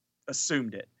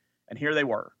assumed it. And here they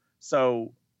were.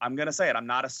 So I'm going to say it. I'm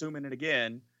not assuming it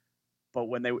again, but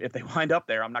if they wind up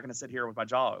there, I'm not going to sit here with my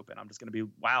jaw open. I'm just going to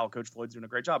be, wow, Coach Floyd's doing a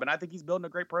great job. And I think he's building a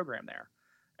great program there.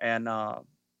 And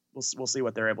we'll see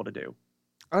what they're able to do.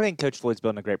 I think Coach Floyd's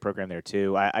building a great program there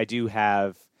too. I do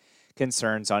have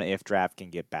concerns on if Draft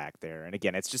can get back there. And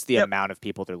again, it's just the amount of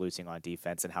people they're losing on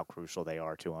defense and how crucial they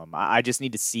are to them. I just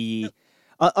need to see,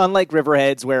 unlike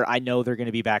Riverheads, where I know they're going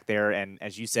to be back there. And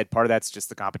as you said, part of that's just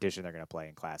the competition they're going to play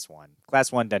in Class 1.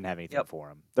 Class 1 doesn't have anything for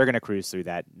them. They're going to cruise through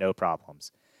that, no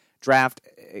problems. Draft,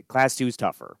 Class 2 is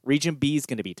tougher. Region B is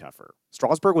going to be tougher.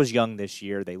 Strasburg was young this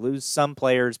year. They lose some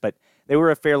players, but they were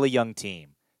a fairly young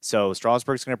team. So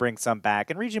Strasburg's going to bring some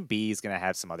back, and Region B is going to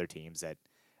have some other teams that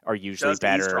are usually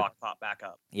better. Does East pop back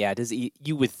up? Yeah,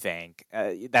 you would think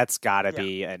that's got to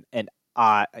be an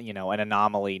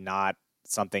anomaly, not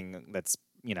something that's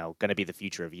going to be the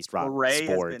future of East Rock Luray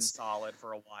sports. Has been solid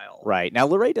for a while, right? Now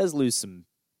Luray does lose.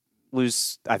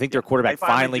 I think their quarterback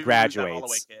finally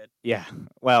graduates. Yeah,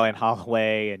 well, and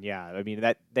Holloway, and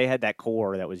that they had that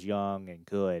core that was young and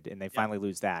good, and they finally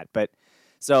lose that. But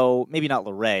so maybe not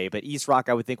Luray, but East Rock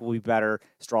I would think will be better.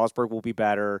 Strasburg will be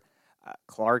better.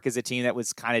 Clark is a team that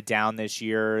was kind of down this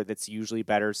year. That's usually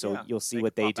better, so you'll see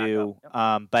what they do.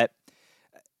 But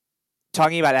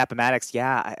talking about Appomattox,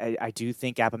 I do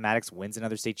think Appomattox wins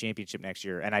another state championship next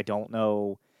year, and I don't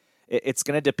know. It's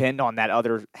going to depend on that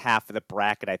other half of the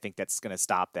bracket. I think that's going to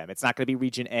stop them. It's not going to be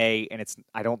Region A, and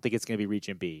I don't think it's going to be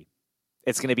Region B.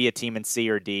 It's going to be a team in C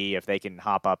or D if they can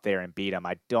hop up there and beat them.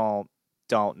 I don't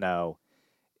know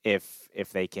if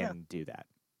they can do that.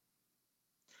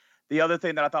 The other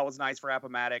thing that I thought was nice for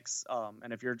Appomattox,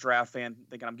 and if you're a Draft fan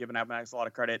thinking I'm giving Appomattox a lot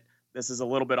of credit, this is a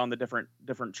little bit on the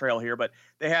different trail here, but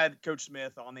they had Coach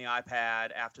Smith on the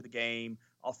iPad after the game,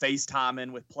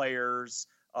 FaceTiming with players,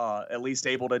 at least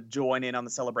able to join in on the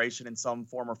celebration in some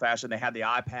form or fashion. They had the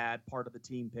iPad part of the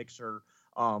team picture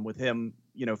with him,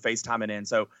 FaceTiming in.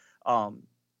 So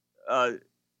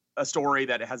a story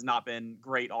that has not been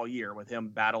great all year with him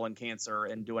battling cancer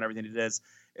and doing everything he does.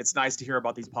 It's nice to hear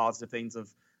about these positive things of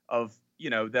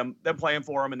them playing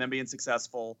for him and them being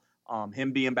successful,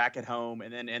 him being back at home,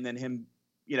 and then him,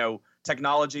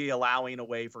 technology allowing a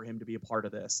way for him to be a part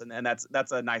of this. And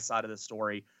that's a nice side of the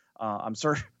story. I'm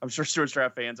sure Stewart's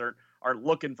Draft fans aren't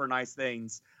looking for nice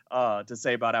things to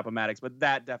say about Appomattox, but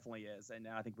that definitely is, and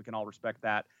I think we can all respect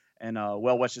that. And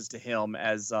well wishes to him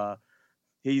as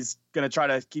he's going to try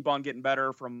to keep on getting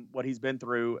better from what he's been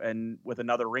through, and with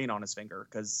another ring on his finger,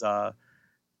 because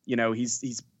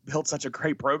he's built such a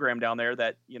great program down there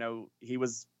that he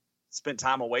was spent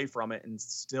time away from it, and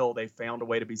still they found a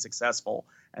way to be successful,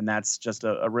 and that's just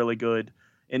a really good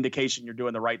indication you're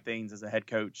doing the right things as a head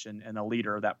coach and a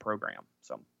leader of that program.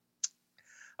 So,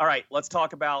 all right, let's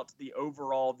talk about the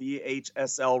overall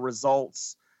VHSL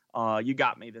results. You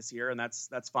got me this year, and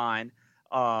that's fine.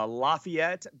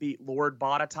 Lafayette beat Lord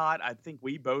Botetourt. I think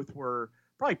we both were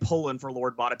probably pulling for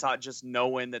Lord Botetourt, just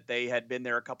knowing that they had been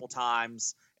there a couple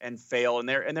times and failed,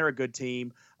 and they're a good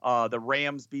team. The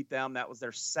Rams beat them. That was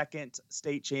their second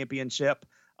state championship.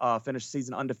 Finished the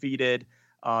season undefeated.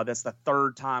 That's the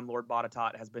third time Lord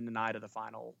Botetourt has been denied of the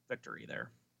final victory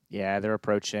there. Yeah, they're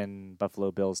approaching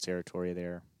Buffalo Bills territory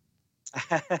there.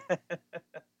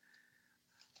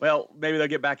 Well, maybe they'll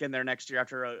get back in there next year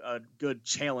after a good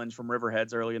challenge from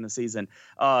Riverheads early in the season.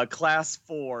 Class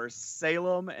 4,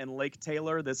 Salem and Lake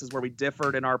Taylor. This is where we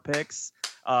differed in our picks.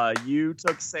 You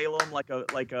took Salem like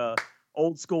a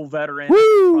old school veteran,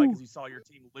 probably because you saw your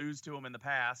team lose to them in the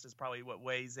past, is probably what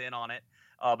weighs in on it.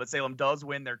 But Salem does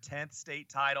win their 10th state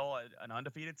title, an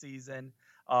undefeated season.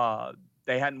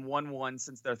 They hadn't won one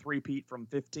since their three-peat from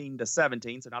 15 to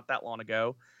 17, so not that long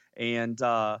ago. And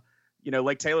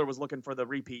Lake Taylor was looking for the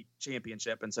repeat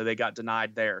championship, and so they got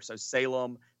denied there. So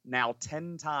Salem, now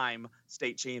 10-time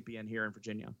state champion here in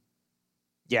Virginia.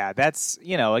 Yeah, that's,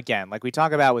 again, like we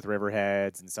talk about with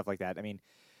Riverheads and stuff like that. I mean,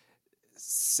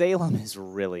 Salem is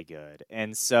really good.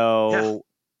 And so,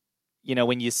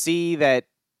 when you see that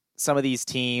some of these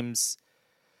teams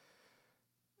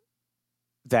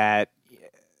that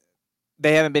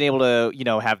they haven't been able to,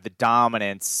 have the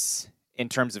dominance in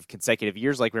terms of consecutive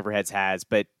years like Riverheads has,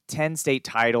 but 10 state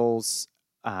titles,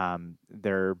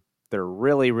 they're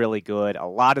really, really good. A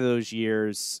lot of those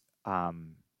years,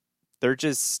 they're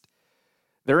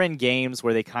in games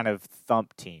where they kind of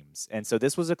thump teams. And so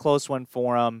this was a close one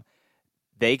for them.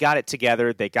 They got it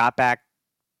together. They got back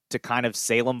to kind of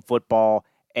Salem football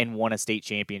and won a state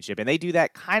championship. And they do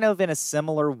that kind of in a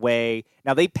similar way.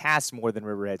 Now, they pass more than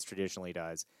Riverheads traditionally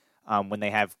does when they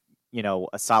have,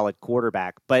 a solid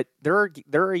quarterback. But there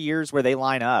are years where they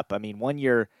line up. I mean, one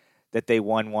year that they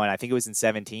won one, I think it was in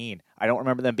 17. I don't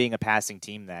remember them being a passing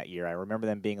team that year. I remember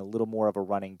them being a little more of a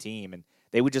running team. And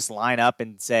they would just line up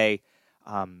and say,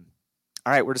 all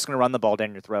right, we're just going to run the ball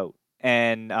down your throat.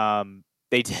 And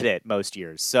they did it most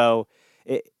years. So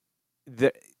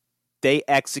they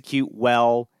execute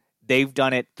well. They've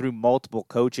done it through multiple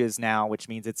coaches now, which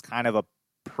means it's kind of a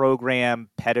program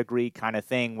pedigree kind of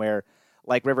thing where,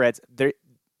 like Riverheads,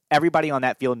 everybody on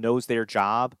that field knows their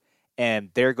job, and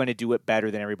they're going to do it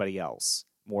better than everybody else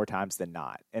more times than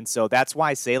not. And so that's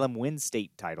why Salem wins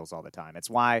state titles all the time. It's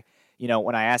why,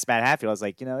 when I asked Matt Hatfield, I was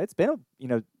like, it's been,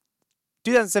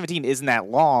 2017 isn't that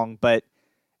long, but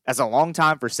as a long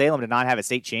time for Salem to not have a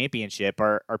state championship,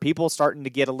 are people starting to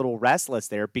get a little restless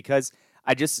there? Because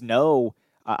I just know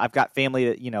I've got family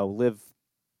that, live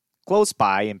close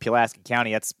by in Pulaski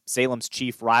County. That's Salem's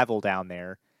chief rival down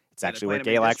there. It's actually where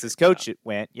Galax's coach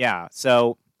went. Yeah.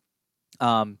 So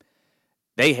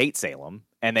they hate Salem,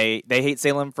 and they hate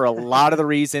Salem for a lot of the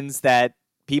reasons that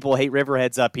people hate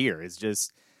Riverheads up here. It's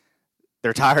just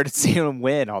they're tired of seeing them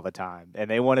win all the time, and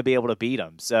they want to be able to beat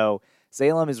them. So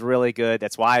Salem is really good.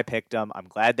 That's why I picked them. I'm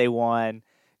glad they won.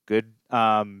 Good.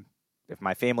 If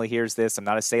my family hears this, I'm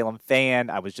not a Salem fan.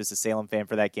 I was just a Salem fan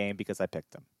for that game because I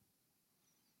picked them.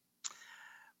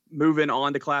 Moving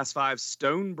on to Class 5,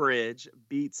 Stonebridge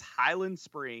beats Highland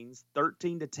Springs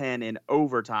 13-10 in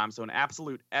overtime. So an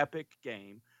absolute epic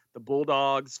game. The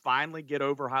Bulldogs finally get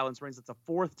over Highland Springs. It's the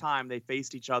fourth time they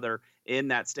faced each other in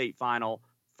that state final.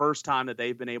 First time that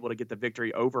they've been able to get the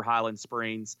victory over Highland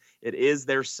Springs. It is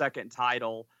their second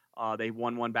title. They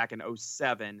won one back in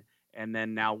 2007, and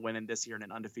then now winning this year in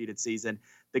an undefeated season.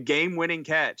 The game-winning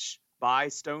catch by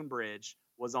Stonebridge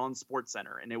was on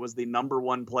SportsCenter, and it was the number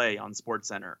one play on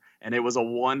SportsCenter, and it was a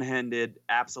one-handed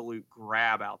absolute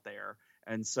grab out there.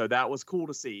 And so that was cool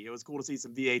to see. It was cool to see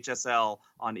some VHSL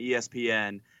on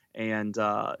ESPN, and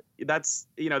that's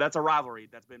a rivalry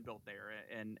that's been built there,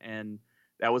 and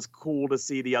that was cool to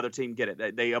see the other team get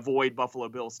it. They avoid Buffalo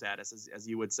Bill status, as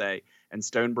you would say, and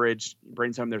Stonebridge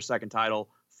brings home their second title,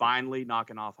 finally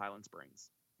knocking off Highland Springs.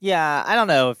 Yeah, I don't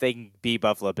know if they can beat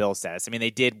Buffalo Bill status. I mean,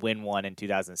 they did win one in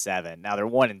 2007. Now they're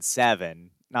 1-7,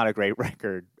 not a great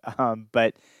record,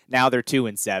 but now they're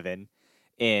 2-7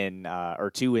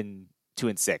 or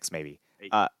 2-6 maybe.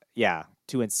 2-6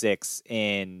 2-6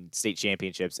 in state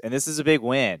championships, and this is a big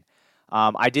win.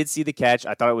 I did see the catch.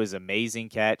 I thought it was an amazing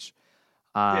catch.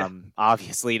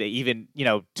 Obviously,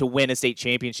 to win a state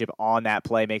championship on that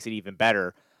play makes it even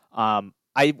better.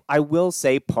 I will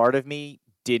say part of me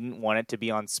didn't want it to be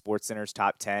on SportsCenter's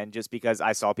top 10 just because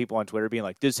I saw people on Twitter being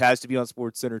like, this has to be on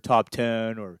SportsCenter top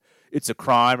 10 or it's a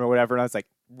crime or whatever. And I was like,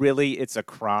 really? It's a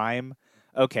crime?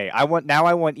 Okay, I want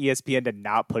ESPN to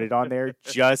not put it on there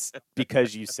just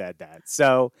because you said that.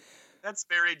 So that's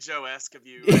very Joe-esque of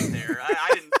you right there.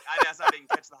 I didn't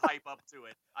catch the hype up to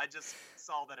it. I just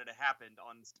saw that it had happened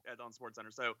on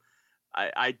SportsCenter. So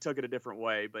I took it a different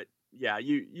way. But yeah,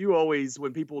 you always,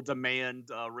 when people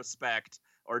demand respect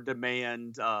or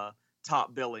demand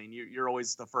top billing, you're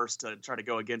always the first to try to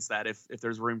go against that if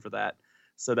there's room for that.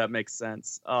 So that makes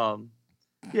sense.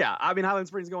 Yeah, I mean, Highland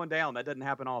Springs going down, that doesn't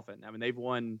happen often. I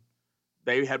mean,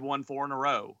 they had won 4 in a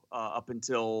row up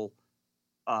until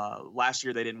last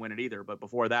year. They didn't win it either, but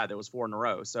before that, there was 4 in a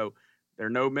row. So they're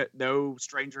no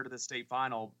stranger to the state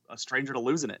final, a stranger to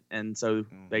losing it, and so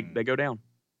they go down.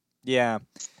 Yeah.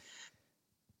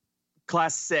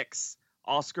 Class 6,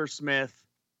 Oscar Smith.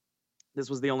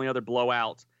 This was the only other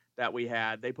blowout that we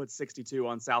had. They put 62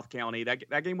 on South County.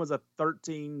 That game was a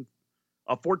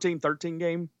 14-13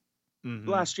 game.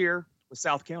 Last year with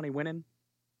South County winning,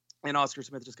 and Oscar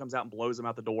Smith just comes out and blows them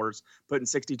out the doors, putting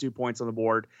 62 points on the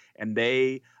board, and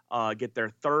they get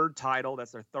their 3rd title.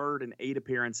 That's their 3rd in 8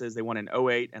 appearances. They won in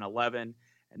 08 and 11,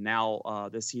 and now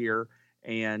this year.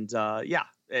 And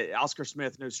Oscar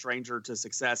Smith, no stranger to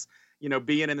success.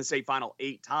 Being in the state final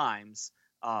 8 times,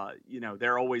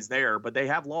 they're always there, but they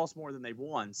have lost more than they've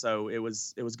won. So it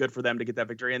was good for them to get that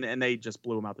victory, and they just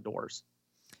blew them out the doors.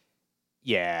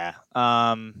 Yeah.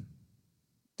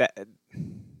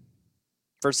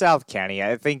 For South County,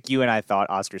 I think you and I thought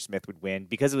Oscar Smith would win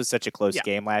because it was such a close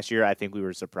game last year. I think we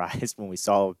were surprised when we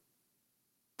saw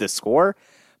the score,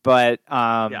 but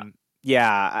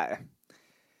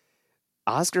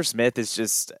Oscar Smith is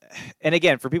just, and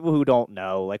again, for people who don't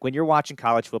know, like when you're watching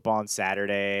college football on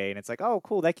Saturday and it's like, oh,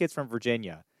 cool, that kid's from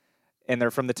Virginia and they're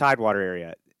from the Tidewater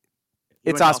area.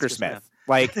 It's Oscar Smith.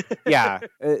 Like,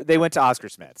 they went to Oscar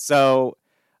Smith. So,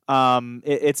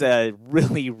 it's a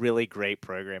really, really great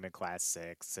program in Class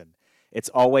 6, and it's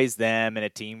always them and a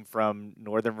team from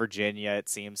Northern Virginia, it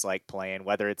seems like, playing,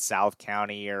 whether it's South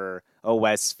County or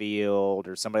Westfield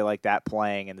or somebody like that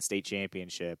playing in the state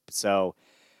championship. So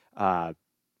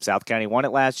South County won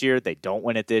it last year. They don't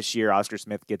win it this year. Oscar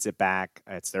Smith gets it back.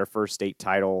 It's their first state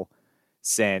title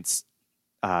since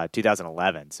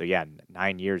 2011. So,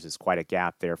 9 years is quite a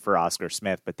gap there for Oscar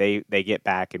Smith, but they get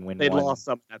back and win. They'd lost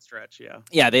some in that stretch, yeah.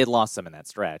 Yeah, they had lost some in that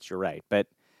stretch. You're right. But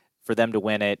for them to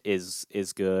win it is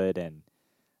good, and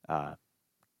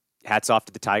hats off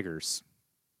to the Tigers.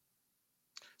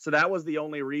 So that was the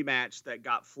only rematch that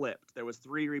got flipped. There was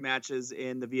 3 rematches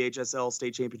in the VHSL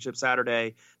State Championship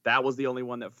Saturday. That was the only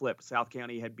one that flipped. South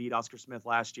County had beat Oscar Smith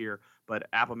last year, but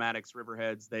Appomattox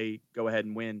Riverheads, they go ahead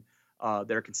and win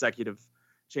their consecutive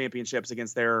championships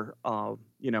against their,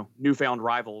 newfound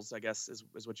rivals, I guess is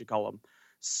what you call them.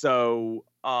 So,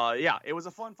 it was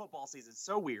a fun football season.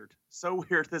 So weird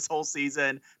this whole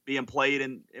season being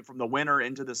played from the winter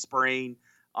into the spring.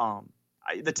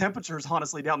 The temperatures,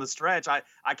 honestly, down the stretch, I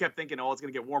kept thinking, it's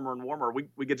going to get warmer and warmer.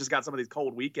 We just got some of these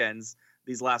cold weekends,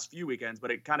 these last few weekends,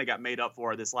 but it kind of got made up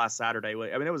for this last Saturday.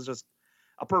 I mean, it was just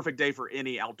a perfect day for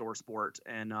any outdoor sport,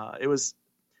 and it was.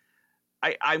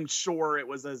 I'm sure it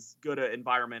was as good an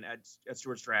environment at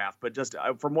Stewart's Draft, but just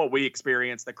from what we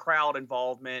experienced, the crowd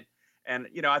involvement, and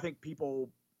I think people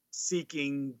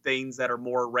seeking things that are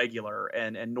more regular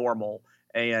and normal,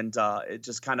 and it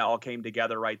just kind of all came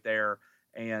together right there,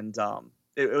 and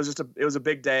it was a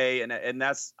big day, and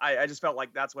that's I just felt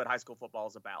like that's what high school football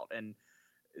is about, and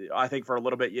I think for a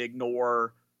little bit you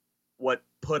ignore what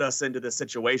put us into this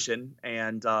situation,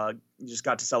 and you just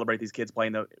got to celebrate these kids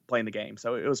playing the game,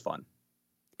 so it was fun.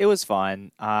 It was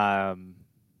fun. I'm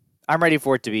ready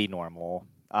for it to be normal.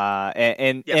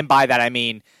 And by that, I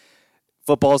mean,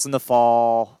 football's in the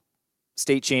fall.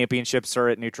 State championships are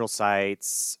at neutral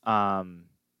sites. Hopefully,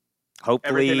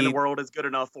 everything in the world is good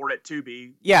enough for it to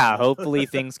be. Yeah, hopefully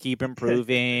things keep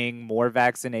improving. More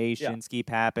vaccinations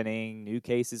keep happening. New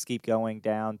cases keep going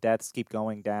down. Deaths keep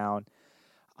going down.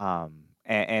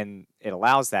 And it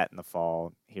allows that in the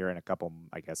fall here in a couple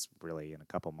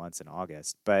months in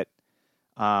August. But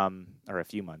or a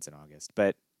few months in August.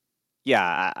 But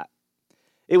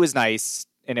it was nice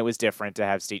and it was different to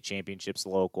have state championships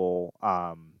local.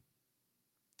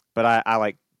 But I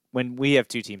like when we have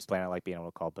 2 teams playing, I like being able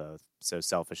to call both. So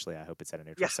selfishly, I hope it's at a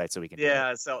neutral site so we can.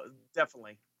 Yeah, so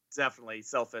definitely. definitely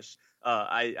selfish.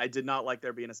 I did not like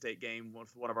there being a state game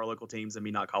with one of our local teams and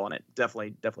me not calling it.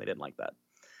 Definitely didn't like that.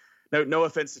 No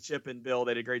offense to Chip and Bill.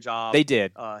 They did a great job. They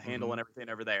did. Handling everything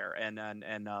over there.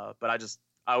 But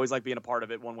I always like being a part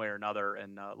of it one way or another.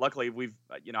 And luckily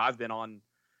I've been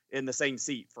in the same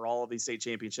seat for all of these state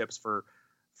championships for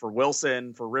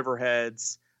Wilson, for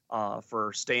Riverheads,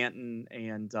 for Stanton,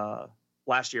 and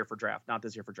last year for draft, not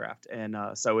this year for draft. And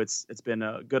so it's been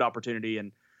a good opportunity.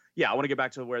 And I want to get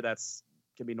back to where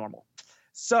can be normal.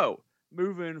 So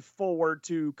moving forward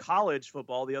to college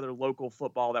football, the other local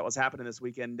football that was happening this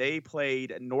weekend, they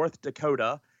played North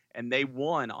Dakota and they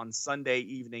won on Sunday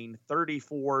evening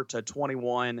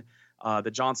 34-21.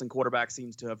 The Johnson quarterback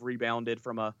seems to have rebounded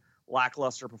from a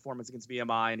lackluster performance against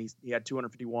VMI, and he had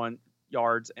 251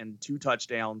 yards and 2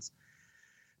 touchdowns.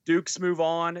 Dukes move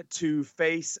on to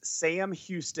face Sam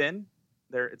Houston.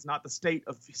 It's not the state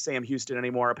of Sam Houston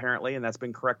anymore, apparently, and that's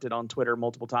been corrected on Twitter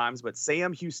multiple times. But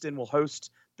Sam Houston will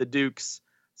host the Dukes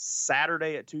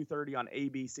Saturday at 2:30 on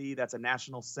ABC. That's a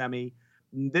national semi.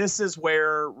 This is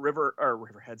where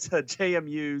Riverheads,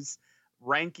 JMU's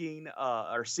ranking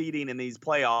or seeding in these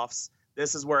playoffs.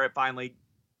 This is where it finally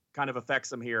kind of affects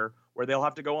them here, where they'll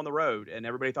have to go on the road. And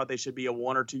everybody thought they should be a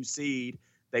 1 or 2 seed.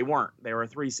 They weren't. They were a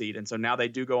 3 seed. And so now they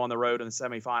do go on the road in the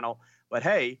semifinal. But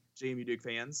hey, JMU Duke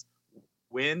fans,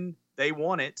 when they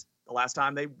won it, the last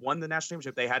time they won the national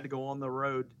championship, they had to go on the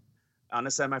road on a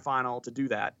semifinal to do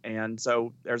that. And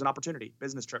so there's an opportunity,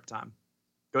 business trip time.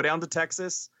 Go down to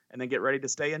Texas and then get ready to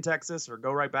stay in Texas or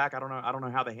go right back. I don't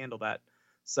know how they handle that.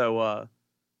 So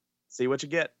see what you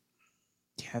get.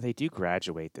 Yeah, they do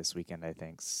graduate this weekend, I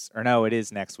think. Or no, it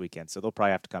is next weekend, so they'll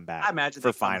probably have to come back. I imagine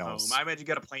for finals. Home. I imagine you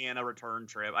got to plan a return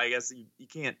trip. I guess you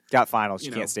can't. Got finals,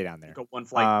 you can't stay down there. Go one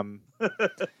flight.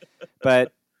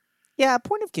 But yeah,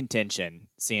 point of contention,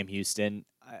 Sam Houston.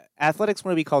 Athletics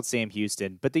want to be called Sam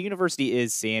Houston, but the university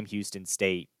is Sam Houston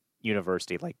State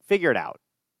University. Like, figure it out.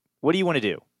 What do you want to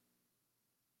do?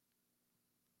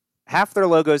 Half their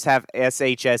logos have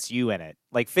SHSU in it.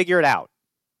 Like, figure it out.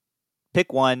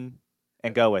 Pick one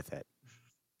and go with it.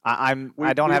 I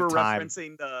don't have time.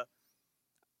 Referencing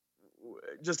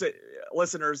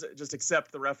listeners, just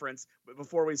accept the reference. But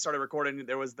before we started recording,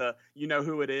 there was the "You Know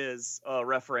Who It Is"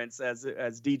 reference as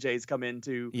DJs come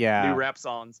into new rap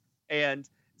songs, and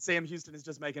Sam Houston is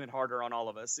just making it harder on all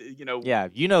of us. Yeah,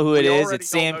 you know who it is. It's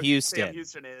Sam Houston. Sam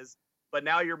Houston is. But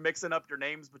now you're mixing up your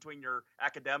names between your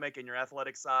academic and your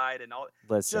athletic side, and all.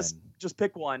 Listen, just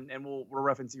pick one, and we'll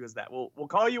reference you as that. We'll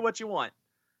call you what you want.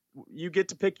 You get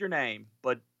to pick your name,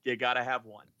 but you got to have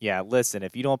one. Yeah, listen,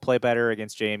 if you don't play better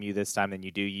against JMU this time than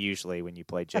you do usually when you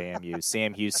play JMU,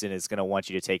 Sam Houston is going to want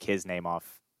you to take his name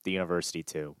off the university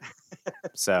too.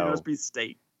 So just be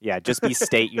State. Yeah, just be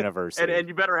State University. and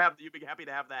you'd be happy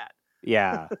to have that.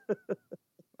 Yeah.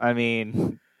 I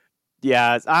mean,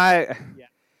 yeah,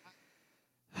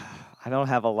 I don't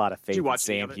have a lot of faith in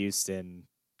Sam Houston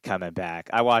coming back.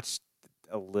 I watched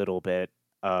a little bit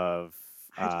of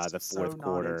the fourth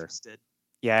quarter.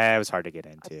 Yeah, it was hard to get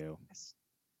into.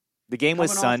 The game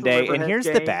was Sunday, and here's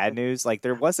the bad news. Like,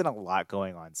 there wasn't a lot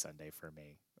going on Sunday for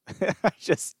me. I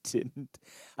just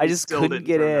couldn't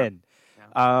get in.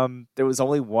 Yeah. There was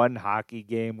only one hockey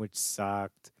game, which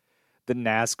sucked. The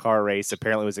NASCAR race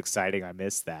apparently was exciting. I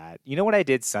missed that. You know what I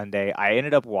did Sunday? I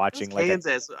ended up watching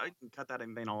Kansas. I can cut that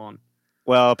thing on.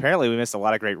 Well, apparently we missed a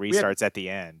lot of great restarts at the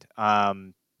end.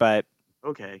 But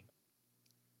okay.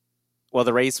 Well,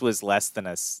 the race was less than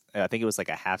I think it was like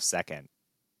a half second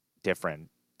difference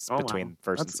between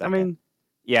first and second. I mean,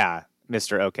 yeah,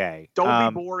 Mr. Okay.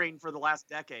 Don't be boring for the last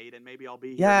decade, and maybe I'll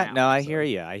be. Yeah, here now, I hear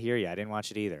you. I didn't watch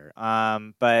it either.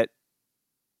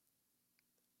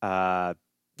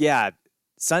 Yeah,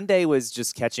 Sunday was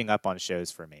just catching up on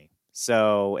shows for me.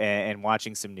 So, and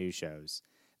watching some new shows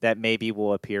that maybe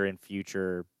will appear in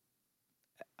future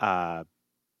Dominating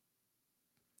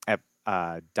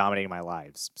My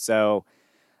Lives. So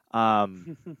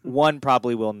one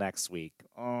probably will next week.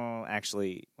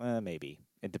 Actually, maybe.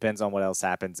 It depends on what else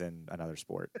happens in another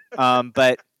sport.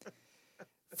 But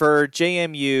for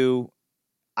JMU,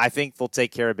 I think they'll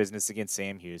take care of business against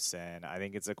Sam Houston. I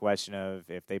think it's a question of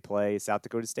if they play South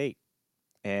Dakota State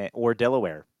or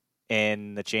Delaware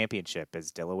in the championship,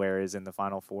 as Delaware is in the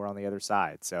Final Four on the other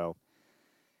side. So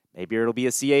maybe it'll be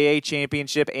a CAA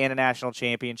championship and a national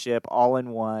championship all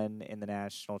in one in the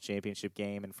national championship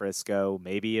game in Frisco.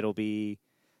 Maybe it'll be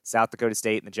South Dakota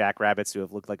State and the Jackrabbits, who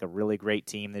have looked like a really great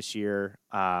team this year.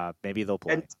 Maybe they'll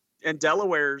play. And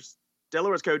Delaware's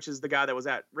coach is the guy that was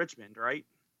at Richmond, right?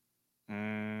 I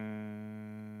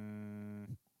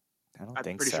don't think so.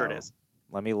 I'm pretty sure it is.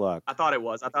 Let me look. I thought it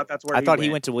was. I thought that's where I thought he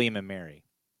went to William and Mary.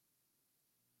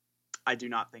 I do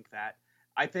not think that.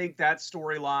 I think that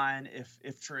storyline,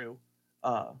 if true,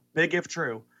 big if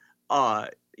true,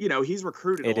 he's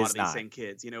recruited a lot of these same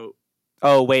kids.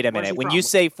 Oh, wait a minute. When you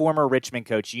say former Richmond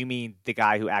coach, you mean the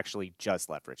guy who actually just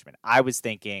left Richmond. I was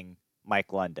thinking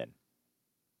Mike London.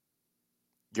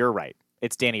 You're right.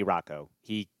 It's Danny Rocco.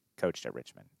 He coached at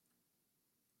Richmond.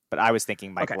 But I was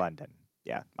thinking Mike London.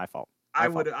 Yeah, my fault.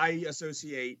 I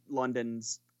associate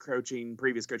London's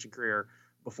previous coaching career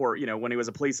before, when he was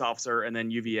a police officer and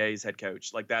then UVA's head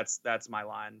coach. Like that's my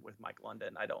line with Mike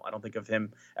London. I don't think of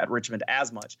him at Richmond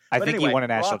as much. I think he won a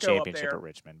national championship at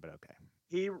Richmond, but okay.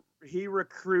 He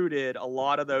recruited a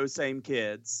lot of those same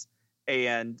kids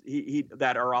and he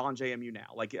that are on JMU now.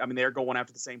 Like, I mean, they're going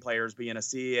after the same players, being a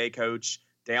CAA coach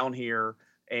down here.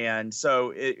 And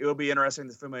so it will be interesting,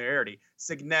 the familiarity.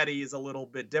 Cignetti is a little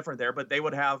bit different there, but they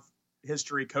would have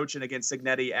history coaching against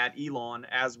Cignetti at Elon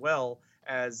as well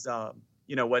as,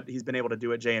 what he's been able to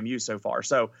do at JMU so far.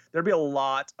 So there'd be a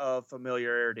lot of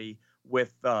familiarity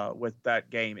with that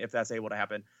game if that's able to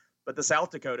happen. But the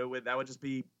South Dakota, that would just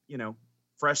be,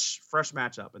 fresh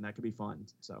matchup, and that could be fun.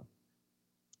 So,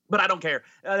 but I don't care.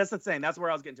 That's the thing. That's where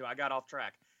I was getting to. I got off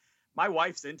track. My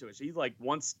wife's into it. She's like,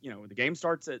 once, the game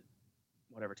starts at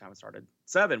whatever time it started,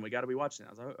 7, we got to be watching it.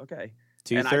 I was like, okay.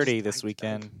 2:30 this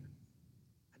weekend.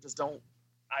 It's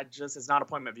not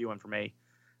appointment viewing for me.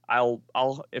 I'll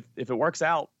if it works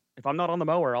out, if I'm not on the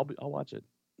mower, I'll watch it.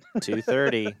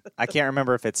 2:30. I can't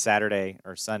remember if it's Saturday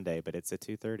or Sunday, but it's at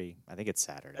 2:30. I think it's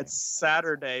Saturday. It's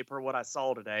Saturday per what I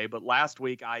saw today, but last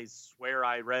week I swear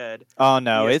I read. Oh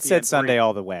no, it said Sunday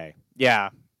all the way. Yeah.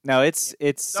 No, it's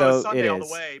Sunday all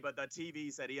the way, but the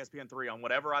TV said ESPN3 on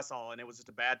whatever I saw, and it was just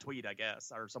a bad tweet, I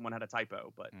guess, or someone had a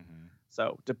typo. But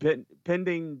so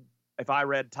depending if I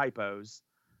read typos,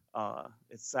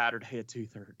 it's Saturday at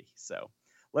 2:30. So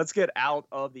let's get out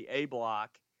of the A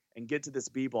block and get to this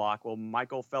B block. Well,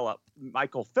 Michael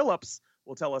Phillips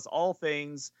will tell us all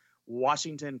things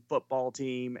Washington football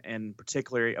team and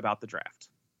particularly about the draft.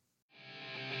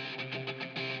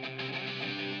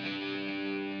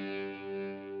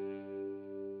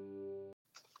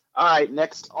 All right,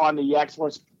 next on the Yak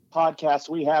Sports podcast,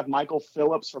 we have Michael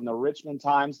Phillips from the Richmond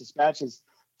Times-Dispatch, his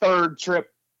third trip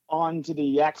on to the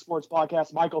Yak Sports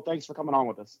podcast. Michael, thanks for coming on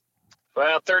with us.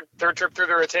 Well, third trip through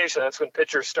the rotation. That's when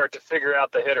pitchers start to figure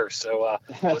out the hitters. So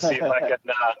we'll see if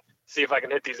I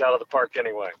can hit these out of the park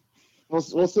anyway. We'll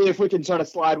see if we can try to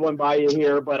slide one by you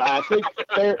here, but I think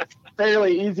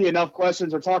fairly easy enough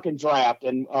questions. We're talking draft,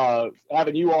 and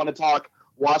having you on to talk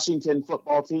Washington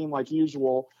football team like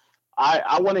usual.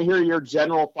 I want to hear your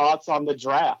general thoughts on the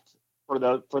draft for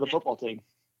the football team.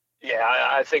 Yeah,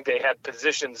 I think they had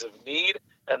positions of need,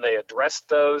 and they addressed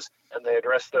those,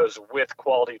 with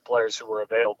quality players who were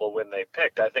available when they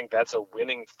picked. I think that's a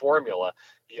winning formula,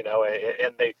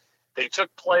 and they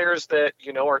took players that,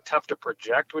 are tough to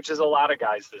project, which is a lot of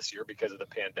guys this year because of the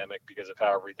pandemic, because of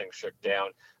how everything shook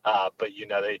down. But,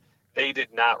 they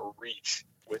did not reach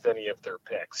with any of their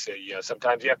picks. So,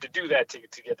 sometimes you have to do that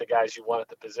to get the guys you want at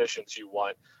the positions you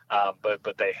want.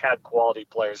 But they had quality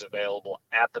players available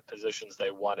at the positions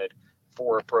they wanted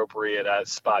for appropriate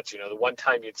spots. The one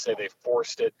time you'd say they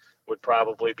forced it would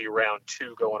probably be round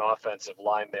 2 going offensive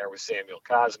line there with Samuel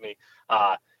Cosme.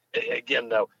 Again,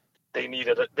 though, they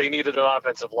needed an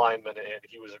offensive lineman, and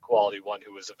he was a quality one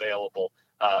who was available.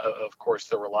 Of course,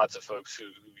 there were lots of folks who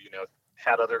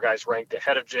had other guys ranked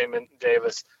ahead of Jamin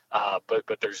Davis,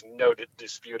 but there's no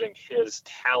disputing his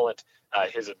talent.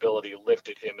 His ability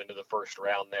lifted him into the first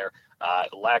round there.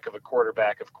 Lack of a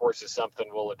quarterback, of course, is something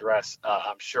we'll address,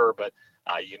 I'm sure. But,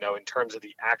 in terms of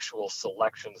the actual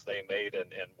selections they made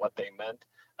and what they meant,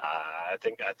 I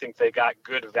think they got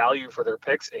good value for their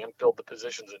picks and filled the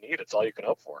positions in need. It's all you can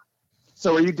hope for.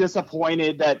 So are you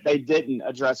disappointed that they didn't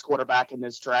address quarterback in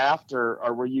this draft,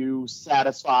 or were you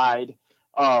satisfied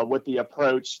with the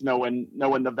approach, knowing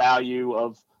the value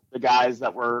of the guys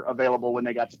that were available when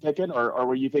they got to picking, or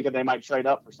were you thinking they might trade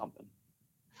up for something?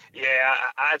 Yeah,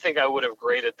 I think I would have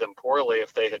graded them poorly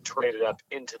if they had traded up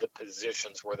into the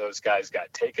positions where those guys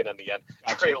got taken in the end.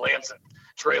 Gotcha.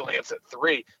 Trey Lance at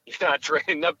 3. You're not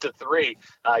trading up to 3.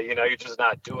 You're just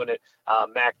not doing it.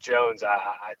 Mac Jones,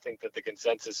 I think that the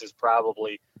consensus is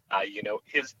probably,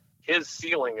 his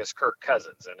ceiling is Kirk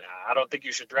Cousins, and I don't think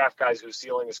you should draft guys whose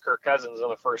ceiling is Kirk Cousins in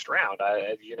the first round.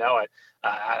 I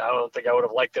don't think I would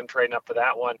have liked them trading up for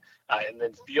that one. And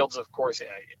then Fields, of course,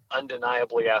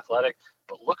 undeniably athletic,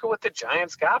 but look at what the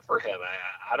Giants got for him.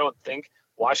 I don't think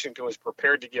Washington was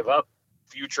prepared to give up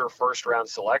future first-round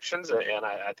selections, and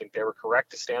I think they were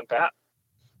correct to stand pat.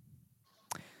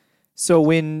 So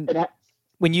when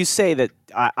when you say that,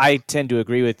 I tend to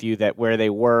agree with you that where they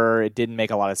were, it didn't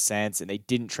make a lot of sense, and they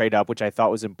didn't trade up, which I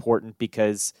thought was important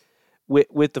because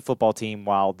with the football team,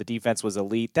 while the defense was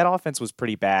elite, that offense was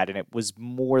pretty bad, and it was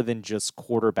more than just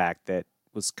quarterback that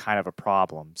was kind of a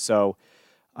problem. So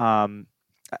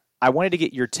I wanted to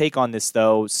get your take on this,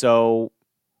 though. So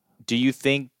do you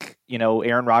think,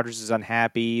 Aaron Rodgers is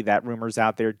unhappy? That rumor's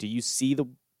out there. Do you see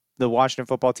the Washington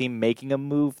football team making a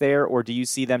move there, or do you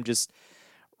see them just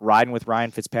riding with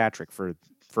Ryan Fitzpatrick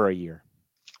for a year?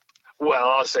 Well,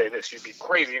 I'll say this. You'd be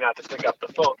crazy not to pick up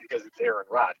the phone because it's Aaron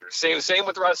Rodgers. Same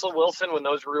with Russell Wilson when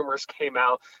those rumors came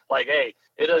out. Like, hey,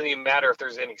 it doesn't even matter if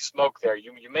there's any smoke there.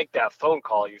 You make that phone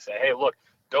call. You say, hey, look,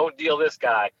 don't deal this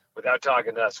guy without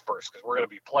talking to us first because we're going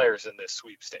to be players in this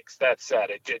sweepstakes. That said,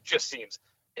 it just seems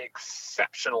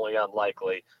exceptionally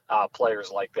unlikely players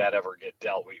like that ever get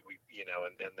dealt.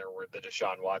 And there were the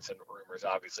Deshaun Watson rumors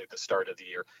obviously at the start of the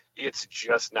year. It's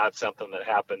just not something that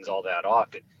happens all that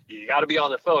often. You got to be on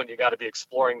the phone. You got to be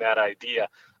exploring that idea.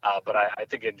 But I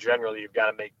think in general, you've got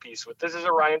to make peace with this is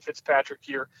a Ryan Fitzpatrick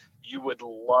year. You would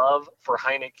love for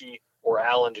Heineke or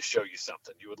Allen to show you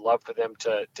something. You would love for them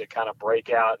to kind of break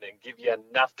out and give you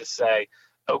enough to say,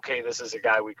 okay, this is a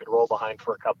guy we could roll behind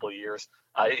for a couple of years.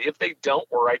 If they don't,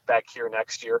 we're right back here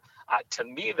next year. To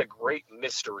me, the great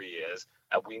mystery is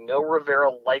we know Rivera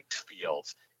liked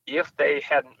Fields. If they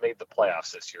hadn't made the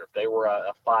playoffs this year, if they were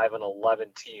a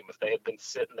 5-11 team, if they had been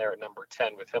sitting there at number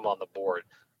 10 with him on the board,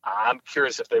 I'm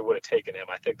curious if they would have taken him.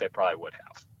 I think they probably would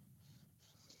have.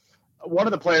 One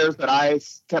of the players that I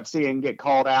kept seeing get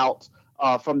called out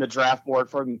from the draft board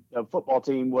from the football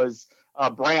team was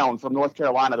Brown from North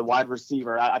Carolina, the wide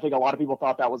receiver. I think a lot of people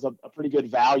thought that was a pretty good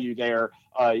value there.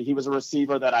 He was a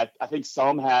receiver that I think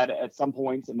some had at some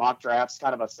points in mock drafts,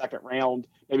 kind of a second round,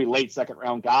 maybe late second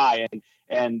round guy.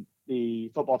 And the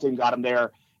football team got him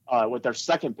there with their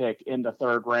second pick in the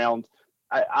third round.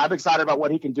 I'm excited about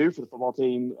what he can do for the football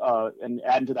team and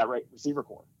add into that receiver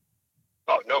core.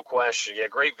 Oh, no question. Yeah,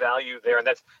 great value there. And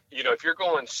that's, if you're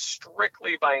going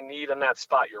strictly by need in that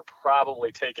spot, you're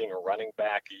probably taking a running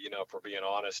back, if we're being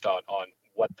honest on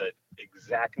what the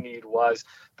exact need was.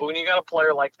 But when you got a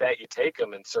player like that, you take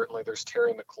him. And certainly there's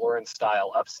Terry McLaurin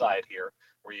style upside here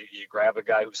where you grab a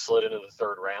guy who slid into the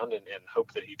third round and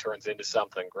hope that he turns into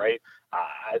something great.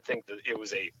 I think that it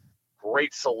was a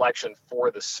great selection for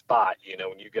the spot,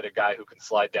 when you get a guy who can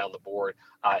slide down the board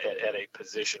at a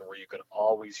position where you can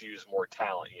always use more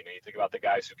talent. You think about the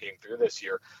guys who came through this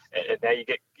year, and now you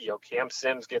get, Cam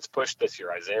Sims gets pushed this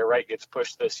year. Isaiah Wright gets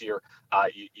pushed this year.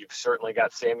 You've certainly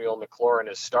got Samuel McLaurin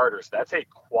as starters. That's a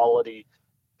quality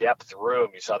depth room.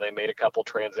 You saw they made a couple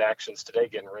transactions today,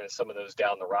 getting rid of some of those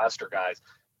down the roster guys.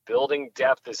 Building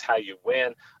depth is how you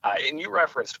win. And you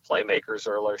referenced playmakers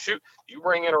earlier. Shoot, you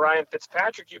bring in a Ryan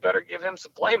Fitzpatrick, you better give him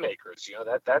some playmakers.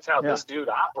 That's how this dude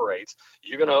operates.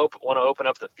 You're going to want to open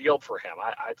up the field for him.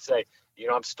 I'd say,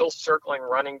 I'm still circling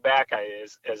running back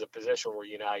as a position where,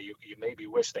 you maybe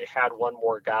wish they had one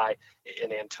more guy.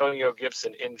 An Antonio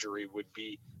Gibson injury would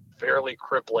be fairly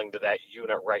crippling to that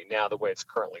unit right now, the way it's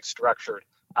currently structured.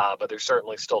 But there's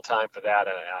certainly still time for that.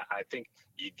 And I think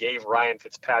you gave Ryan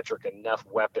Fitzpatrick enough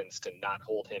weapons to not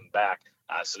hold him back.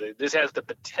 So this has the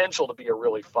potential to be a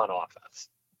really fun offense.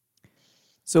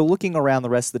 So looking around the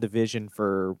rest of the division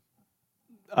for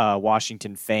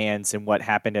Washington fans and what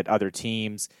happened at other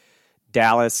teams,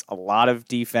 Dallas, a lot of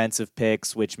defensive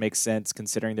picks, which makes sense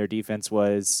considering their defense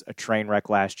was a train wreck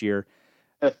last year.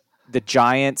 The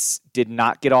Giants did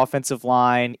not get offensive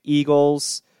line.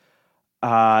 Eagles,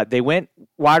 they went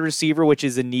wide receiver, which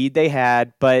is a need they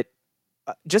had, but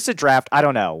just a draft, I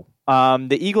don't know.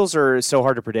 The Eagles are so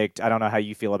hard to predict. I don't know how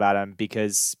you feel about them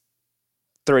because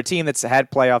they're a team that's had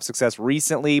playoff success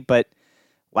recently, but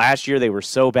last year they were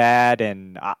so bad,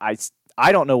 and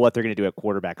I don't know what they're going to do at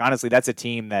quarterback. Honestly, that's a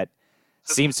team that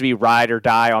seems to be ride or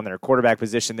die on their quarterback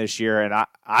position this year, and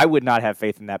I would not have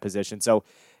faith in that position. So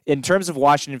in terms of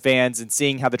Washington fans and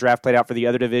seeing how the draft played out for the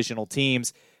other divisional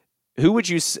teams,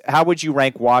 how would you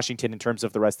rank Washington in terms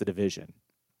of the rest of the division?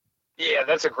 Yeah,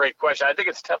 that's a great question. I think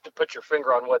it's tough to put your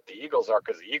finger on what the Eagles are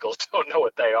because the Eagles don't know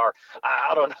what they are.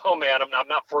 I don't know, man. I'm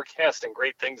not forecasting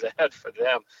great things ahead for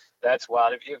them. That's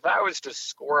wild. If I was to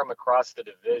score them across the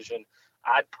division,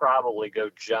 I'd probably go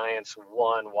Giants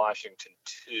 1, Washington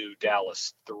 2,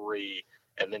 Dallas 3,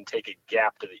 and then take a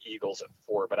gap to the Eagles at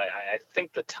 4. But I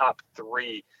think the top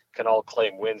 3 can all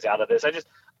claim wins out of this.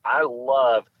 I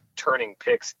love turning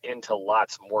picks into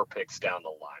lots more picks down the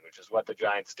line, which is what the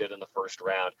Giants did in the first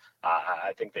round.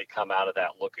 I think they come out of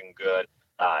that looking good.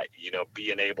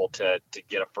 being able to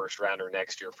get a first rounder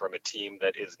next year from a team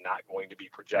that is not going to be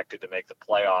projected to make the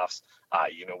playoffs,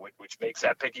 which makes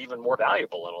that pick even more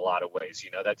valuable in a lot of ways.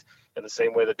 That's in the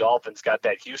same way the Dolphins got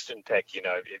that Houston pick.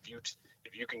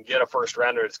 If you can get a first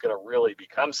rounder that's going to really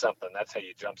become something, that's how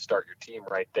you jumpstart your team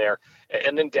right there.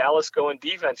 And then Dallas going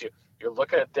defense. You're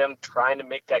looking at them trying to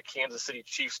make that Kansas City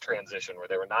Chiefs transition where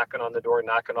they were knocking on the door,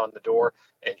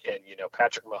 and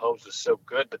Patrick Mahomes was so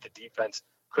good, but the defense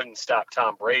couldn't stop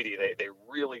Tom Brady. They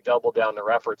really doubled down their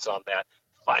efforts on that.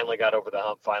 Finally got over the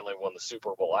hump, finally won the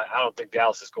Super Bowl. I don't think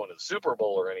Dallas is going to the Super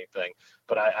Bowl or anything,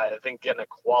 but I think getting a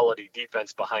quality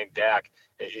defense behind Dak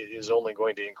is only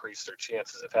going to increase their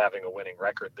chances of having a winning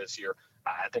record this year.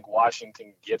 I think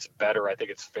Washington gets better. I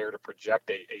think it's fair to project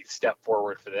a step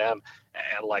forward for them.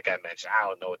 And like I mentioned, I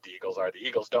don't know what the Eagles are. The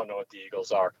Eagles don't know what the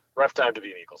Eagles are. Rough time to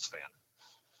be an Eagles fan.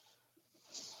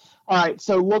 All right,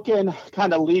 so looking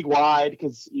kind of league-wide,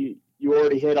 because you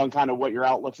already hit on kind of what your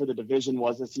outlook for the division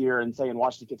was this year and saying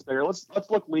Washington gets better. Let's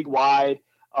look league-wide,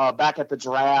 back at the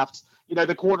draft.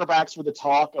 The quarterbacks were the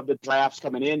talk of the drafts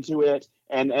coming into it,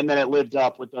 and then it lived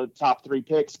up with the top 3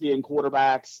 picks being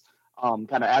quarterbacks, kind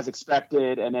of as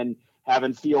expected, and then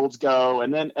having Fields go.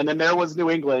 And then there was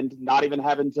New England not even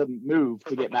having to move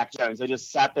to get Mac Jones. They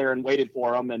just sat there and waited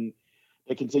for him, and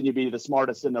they continue to be the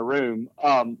smartest in the room.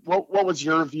 What was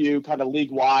your view kind of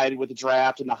league-wide with the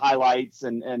draft and the highlights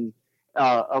and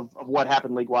of what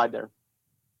happened league-wide there?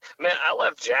 Man, I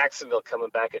love Jacksonville coming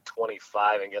back at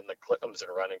 25 and getting the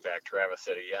Clemson running back Travis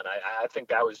Etienne. I think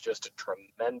that was just a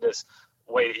tremendous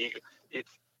way to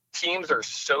teams are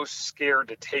so scared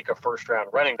to take a first-round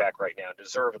running back right now,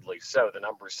 deservedly so. The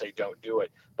numbers say don't do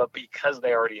it. But because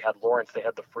they already had Lawrence, they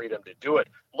had the freedom to do it.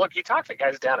 Look, you talk to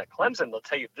guys down at Clemson, they'll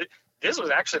tell you this was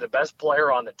actually the best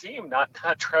player on the team, not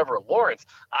Trevor Lawrence.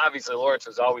 Obviously, Lawrence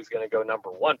was always going to go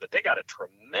number 1, but they got a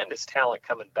tremendous talent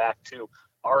coming back, too.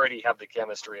 Already have the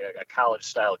chemistry, a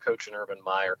college-style coach in Urban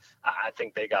Meyer. I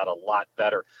think they got a lot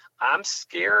better. I'm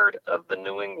scared of the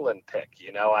New England pick.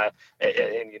 I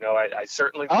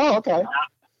certainly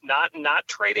not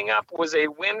trading up was a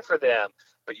win for them.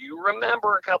 But you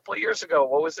remember a couple of years ago,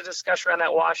 what was the discussion around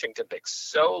that Washington pick?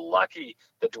 So lucky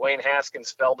that Dwayne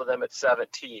Haskins fell to them at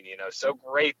 17. So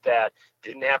great that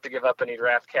didn't have to give up any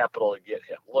draft capital to get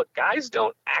him. Look, guys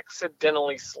don't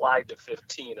accidentally slide to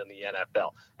 15 in the NFL.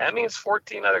 That means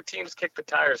 14 other teams kicked the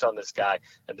tires on this guy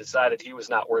and decided he was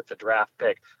not worth the draft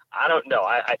pick. I don't know.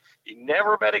 You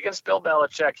never bet against Bill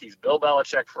Belichick. He's Bill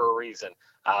Belichick for a reason.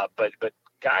 But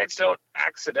guys don't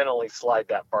accidentally slide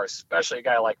that far, especially a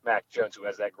guy like Mac Jones who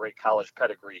has that great college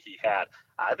pedigree he had.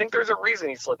 I think there's a reason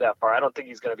he slid that far. I don't think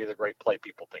he's going to be the great play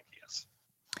people think he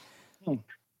is.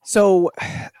 So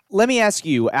let me ask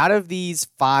you, out of these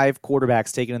 5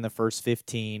 quarterbacks taken in the first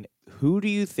 15, who do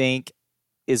you think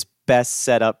is best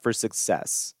set up for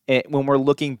success when we're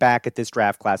looking back at this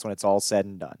draft class when it's all said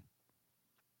and done?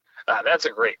 That's a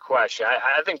great question.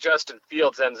 I think Justin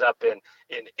Fields ends up in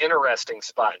an interesting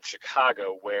spot in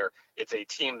Chicago where it's a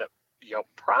team that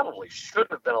probably should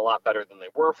have been a lot better than they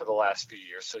were for the last few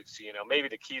years. So maybe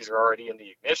the keys are already in the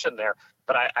ignition there,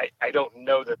 but I don't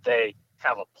know that they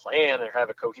have a plan or have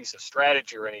a cohesive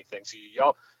strategy or anything. So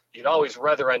you'd always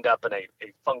rather end up in a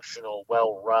functional,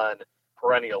 well-run,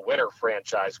 perennial winner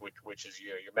franchise, which is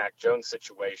your Mac Jones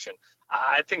situation.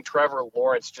 I think Trevor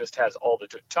Lawrence just has all the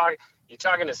talk. You're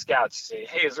talking to scouts, you say,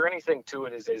 hey, is there anything to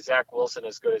it? Is Zach Wilson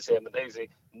as good as him? And they say,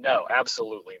 no,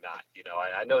 absolutely not.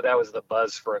 I know that was the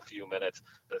buzz for a few minutes.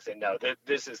 They say, no,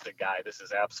 this is the guy. This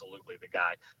is absolutely the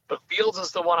guy. But Fields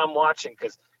is the one I'm watching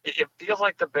because it feels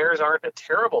like the Bears aren't a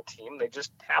terrible team. They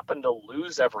just happen to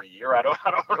lose every year. I don't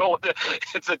know.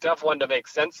 It's a tough one to make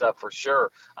sense of for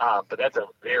sure. But that's a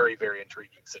very, very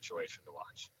intriguing situation to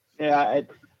watch. Yeah,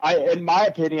 I in my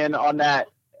opinion on that,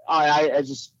 I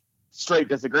just straight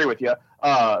disagree with you.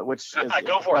 Which is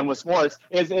go for it. With sports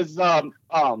is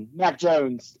Mac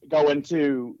Jones going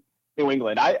to New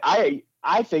England.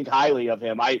 I think highly of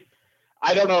him. I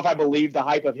don't know if I believe the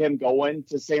hype of him going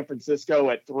to San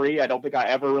Francisco at 3. I don't think I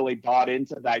ever really bought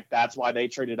into that. That's why they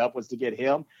traded up, was to get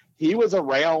him. He was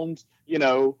around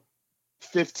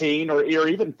 15 or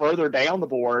even further down the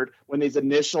board when these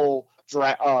initial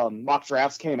mock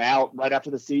drafts came out right after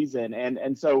the season.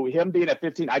 And so him being at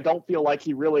 15, I don't feel like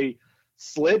he really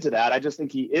slid to that. I just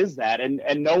think he is that. And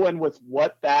knowing with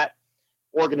what that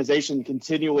organization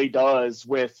continually does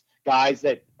with guys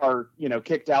that are,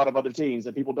 kicked out of other teams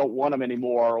and people don't want them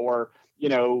anymore, or,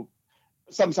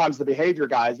 sometimes the behavior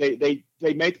guys, they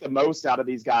make the most out of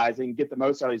these guys and get the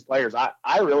most out of these players.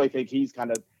 I really think he's kind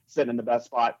of sitting in the best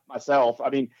spot myself. I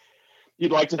mean,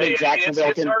 you'd like to think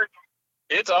Jacksonville can.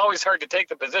 it's always hard to take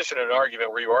the position in an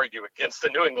argument where you argue against the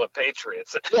New England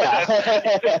Patriots. Yeah.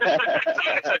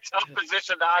 It's a tough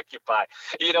position to occupy.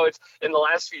 It's in the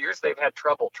last few years they've had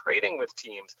trouble trading with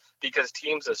teams because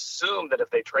teams assume that if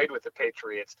they trade with the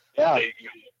Patriots,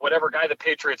 whatever guy the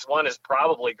Patriots want is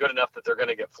probably good enough that they're going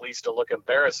to get fleeced to look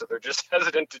embarrassed, so they're just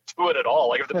hesitant to do it at all.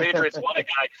 Like if the Patriots want a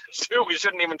guy, shoot, we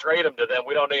shouldn't even trade him to them.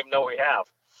 We don't even know we have.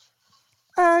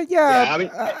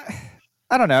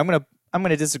 I don't know. I'm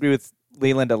gonna disagree with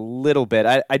Leland a little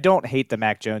bit. I don't hate the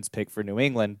Mac Jones pick for New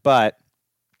England, but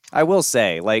I will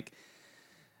say, like,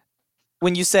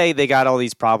 when you say they got all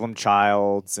these problem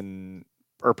children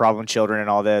and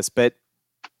all this, but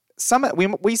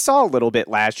we saw a little bit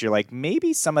last year, like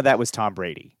maybe some of that was Tom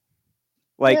Brady.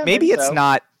 Like maybe it's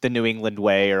not the New England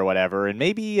way or whatever, and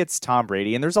maybe it's Tom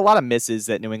Brady. And there's a lot of misses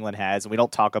that New England has, and we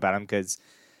don't talk about them because,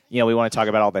 we want to talk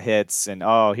about all the hits and,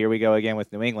 oh, here we go again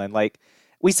with New England. Like,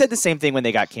 we said the same thing when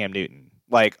they got Cam Newton.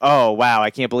 Like, oh, wow, I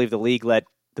can't believe the league let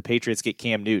the Patriots get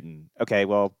Cam Newton. Okay,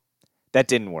 well, that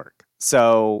didn't work.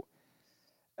 So,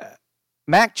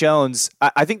 Mac Jones,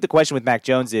 I think the question with Mac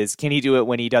Jones is, can he do it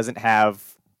when he doesn't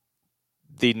have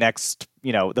the next,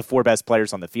 the four best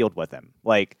players on the field with him?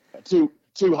 Like two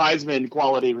Heisman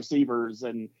quality receivers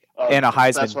and a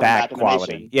Heisman back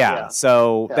quality. Yeah.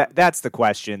 So that's the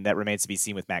question that remains to be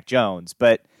seen with Mac Jones.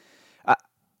 But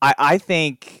I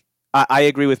think I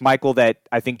agree with Michael that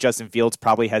I think Justin Fields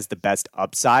probably has the best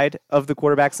upside of the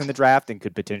quarterbacks in the draft and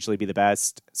could potentially be the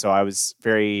best. So I was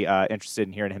very interested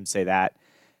in hearing him say that.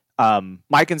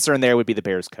 My concern there would be the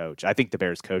Bears coach. I think the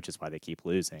Bears coach is why they keep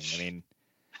losing. I mean,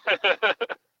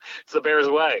 it's the Bears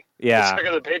way. Yeah.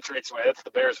 It's the Patriots way. It's the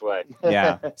Bears way.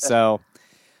 Yeah. So,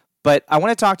 but I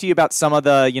want to talk to you about some of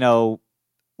the,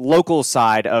 local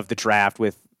side of the draft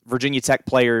with Virginia Tech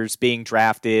players being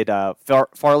drafted.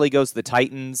 Farley goes to the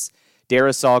Titans.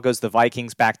 Darrisaw goes to the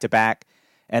Vikings back-to-back.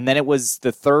 And then it was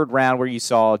the third round where you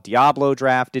saw Diablo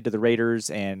drafted to the Raiders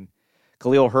and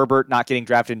Khalil Herbert not getting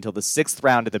drafted until the sixth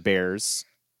round to the Bears.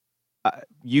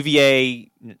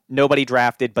 UVA, nobody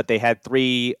drafted, but they had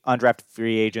 3 undrafted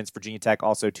free agents. Virginia Tech,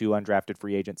 also 2 undrafted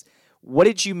free agents. What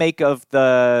did you make of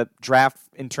the draft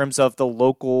in terms of the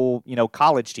local,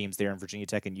 college teams there in Virginia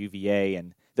Tech and UVA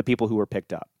and the people who were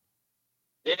picked up?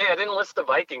 Yeah, I didn't list the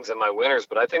Vikings in my winners,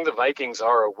 but I think the Vikings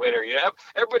are a winner.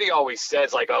 Everybody always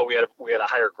says like, "Oh, we had a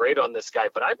higher grade on this guy,"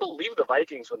 but I believe the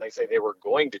Vikings when they say they were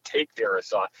going to take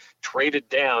Darrisaw, traded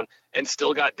down, and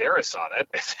still got Darrisaw.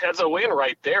 That's a win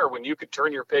right there. When you could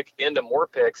turn your pick into more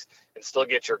picks and still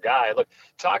get your guy. Look,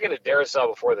 talking to Darrisaw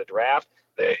before the draft,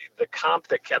 the comp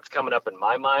that kept coming up in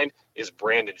my mind is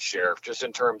Brandon Sheriff, just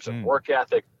in terms of work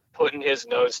ethic. Putting his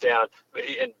nose down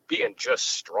and being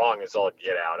just strong as all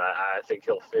get out. I think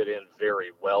he'll fit in very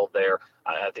well there.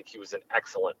 I think he was an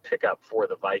excellent pickup for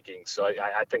the Vikings. So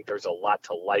I think there's a lot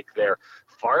to like there.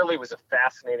 Farley was a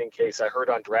fascinating case. I heard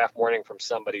on draft morning from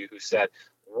somebody who said,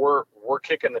 we're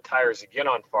kicking the tires again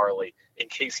on Farley in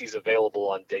case he's available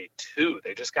on day 2.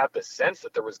 They just got the sense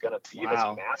that there was going to be this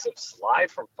massive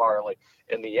slide from Farley.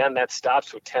 In the end, that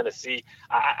stops with Tennessee.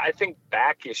 I think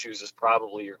back issues is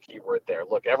probably your key word there.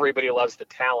 Look, everybody loves the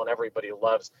talent. Everybody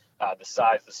loves the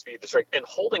size, the speed, the strength. And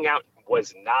holding out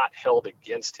was not held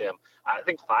against him. I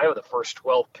think 5 of the first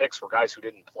 12 picks were guys who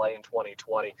didn't play in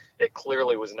 2020. It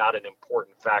clearly was not an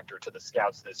important factor to the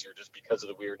scouts this year just because of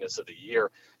the weirdness of the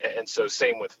year. And so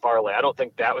same with Farley. I don't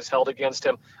think that was held against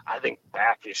him. I think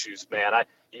back issues, man.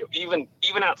 Even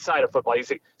outside of football, you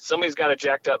see somebody's got a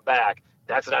jacked up back.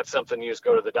 That's not something you just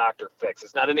go to the doctor fix.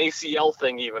 It's not an ACL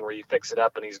thing even where you fix it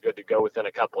up and he's good to go within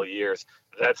a couple of years.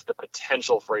 That's the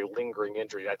potential for a lingering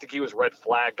injury. I think he was red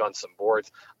flagged on some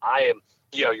boards.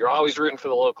 You're always rooting for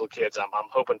the local kids. I'm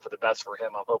hoping for the best for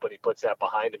him. I'm hoping he puts that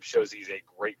behind him, shows he's a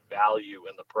great value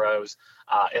in the pros.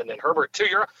 And then Herbert, too,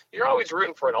 you're always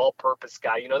rooting for an all-purpose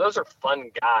guy. Those are fun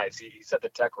guys. He set the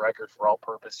Tech record for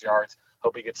all-purpose yards.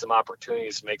 Hope he gets some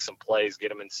opportunities to make some plays,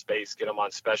 get him in space, get him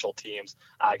on special teams.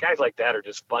 Guys like that are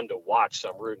just fun to watch, so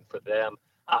I'm rooting for them.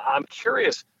 I'm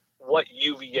curious what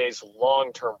UVA's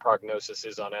long-term prognosis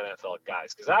is on NFL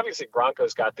guys, because obviously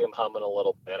Broncos got them humming a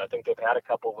little bit. I think they've had a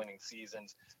couple winning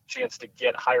seasons, chance to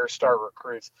get higher star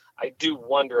recruits. I do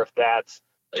wonder if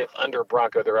under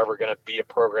Bronco they're ever going to be a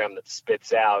program that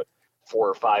spits out 4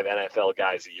 or 5 NFL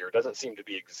guys a year. It doesn't seem to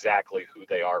be exactly who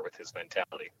they are with his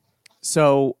mentality.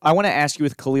 So I want to ask you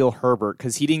with Khalil Herbert,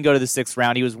 because he didn't go to the 6th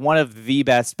round. He was one of the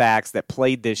best backs that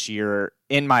played this year,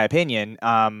 in my opinion,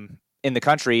 in the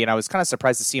country, and I was kind of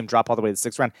surprised to see him drop all the way to the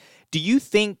 6th round. Do you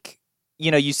think,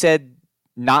 you said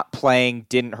not playing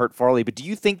didn't hurt Farley, but do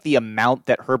you think the amount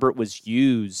that Herbert was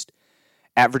used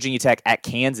at Virginia Tech, at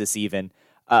Kansas even,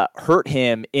 hurt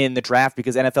him in the draft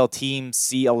because NFL teams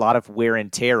see a lot of wear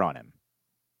and tear on him?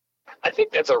 I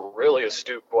think that's a really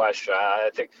astute question.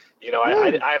 I think, I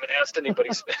haven't asked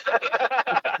anybody.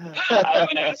 I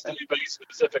haven't asked anybody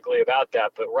specifically about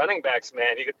that. But running backs,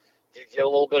 man, you get a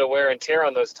little bit of wear and tear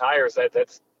on those tires.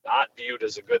 That's not viewed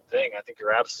as a good thing. I think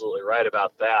you're absolutely right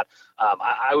about that.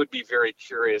 I would be very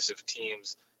curious if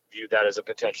teams view that as a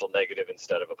potential negative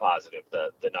instead of a positive.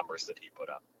 The numbers that he put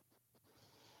up.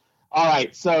 All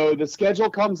right, so the schedule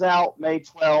comes out May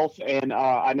 12th, and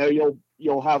I know you're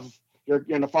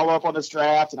going to follow up on this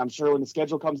draft, and I'm sure when the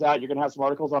schedule comes out, you're going to have some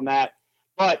articles on that.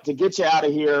 But to get you out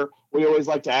of here, we always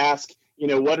like to ask,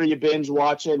 what are you binge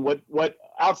watching? What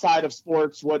outside of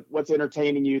sports, what's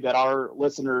entertaining you that our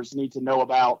listeners need to know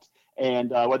about?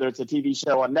 And whether it's a TV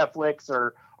show on Netflix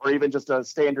or even just a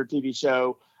standard TV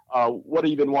show, what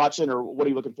have you been watching, or what are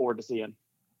you looking forward to seeing?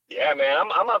 Yeah, man,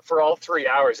 I'm up for all 3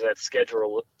 hours of that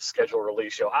schedule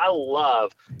release show. I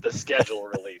love the schedule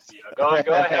release. Go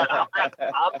ahead.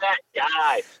 I'm that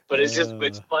guy. But it's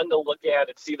fun to look at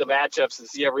and see the matchups and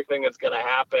see everything that's going to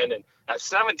happen. And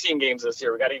 17 games this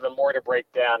year. We got even more to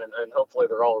break down, and hopefully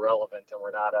they're all relevant and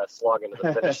we're not slogging to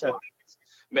the finish line.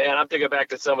 Man, I'm thinking back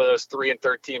to some of those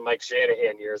 3-13 Mike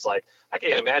Shanahan years. Like, I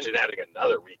can't imagine adding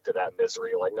another week to that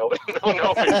misery. Like, nobody.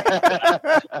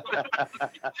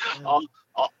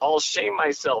 I'll shame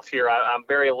myself here. I'm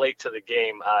very late to the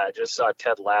game. I just saw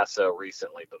Ted Lasso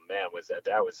recently, but man,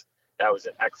 that was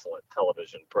an excellent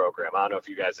television program. I don't know if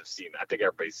you guys have seen that. I think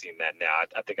everybody's seen that now.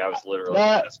 I think I was literally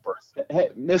the best person. Hey,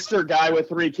 Mr. Guy with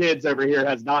 3 kids over here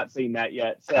has not seen that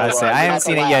yet. So, I haven't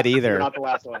seen it yet either. You're not the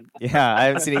last one. Yeah, I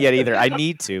haven't seen it yet either. I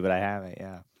need to, but I haven't.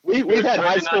 Yeah. We've had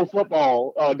high school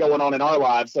football going on in our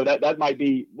lives, so that might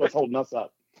be what's holding us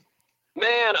up.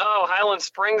 Man, Highland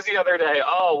Springs the other day.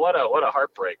 Oh, what a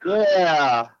heartbreaker.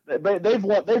 Yeah, but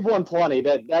they've won plenty.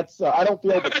 That's I don't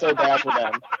feel like it's so bad for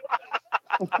them.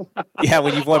 Yeah,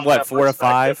 when you've won 4 or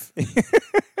 5.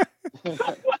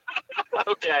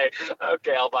 Okay,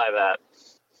 I'll buy that.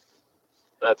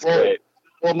 That's great.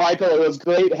 Well, Michael, it was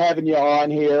great having you on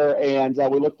here, and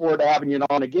we look forward to having you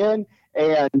on again.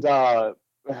 And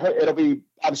it'll be,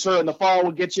 I'm sure, in the fall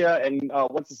we'll get you, and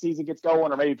once the season gets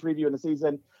going, or maybe previewing the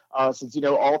season, since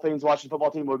all things Washington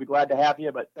football team, we'll be glad to have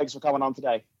you. But thanks for coming on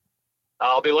today.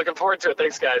 I'll be looking forward to it.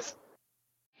 Thanks, guys.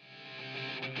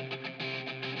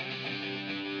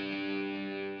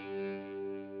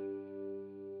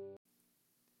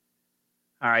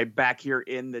 All right, back here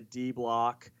in the D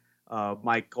block.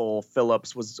 Michael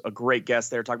Phillips was a great guest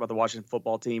there talking about the Washington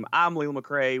football team. I'm Leland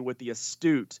McRae with the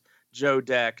astute Joe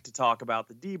Deck to talk about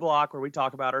the D block, where we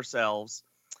talk about ourselves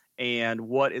and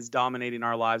what is dominating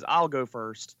our lives. I'll go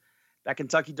first. That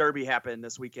Kentucky Derby happened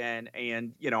this weekend,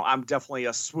 and, I'm definitely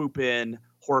a swoop-in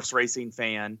horse racing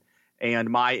fan,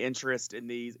 and my interest in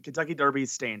the Kentucky Derby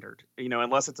is standard.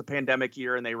 Unless it's a pandemic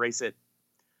year and they race it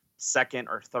second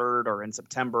or third or in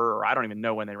September, or I don't even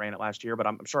know when they ran it last year, but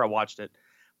I'm sure I watched it.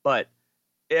 But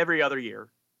every other year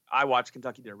I watch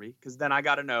Kentucky Derby, because then I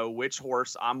got to know which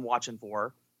horse I'm watching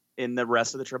for in the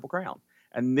rest of the Triple Crown.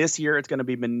 And this year it's going to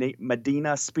be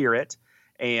Medina Spirit.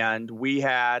 And we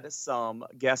had some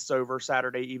guests over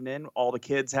Saturday evening. All the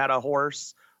kids had a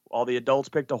horse. All the adults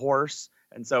picked a horse.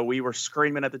 And so we were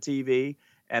screaming at the TV,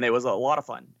 and it was a lot of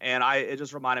fun. And it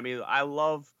just reminded me, I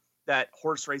love that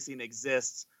horse racing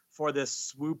exists for this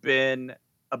swoop in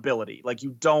ability. Like, you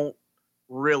don't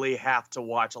really have to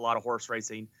watch a lot of horse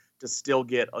racing to still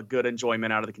get a good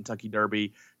enjoyment out of the Kentucky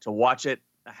Derby, to watch it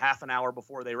a half an hour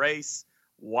before they race,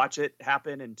 watch it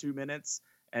happen in 2 minutes,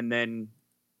 and then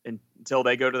until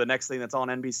they go to the next thing that's on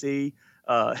NBC,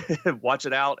 watch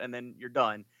it out, and then you're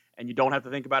done. And you don't have to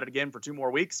think about it again for 2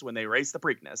 more weeks when they race the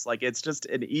Preakness. Like, it's just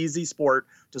an easy sport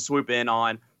to swoop in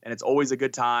on, and it's always a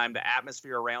good time. The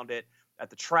atmosphere around it at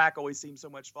the track always seems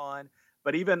so much fun.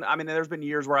 But even, there's been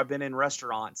years where I've been in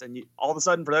restaurants, and all of a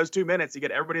sudden for those 2 minutes, you get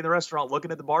everybody in the restaurant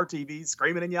looking at the bar TV,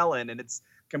 screaming and yelling, and it's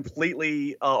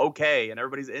completely okay, and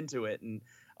everybody's into it, and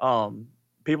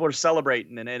people are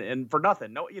celebrating, and for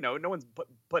nothing. No one's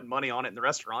putting money on it in the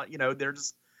restaurant. They're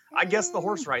just, I guess, the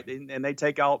horse right, and they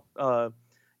take out.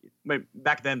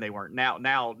 Back then they weren't.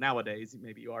 Nowadays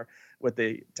maybe you are with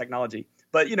the technology.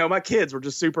 But my kids were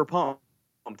just super pumped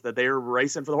that they're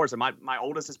racing for the horse, and my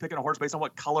oldest is picking a horse based on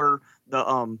what color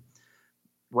the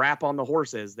wrap on the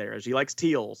horse is there. She likes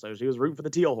teal, so she was rooting for the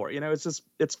teal horse.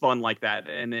 It's fun like that,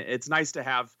 and it's nice to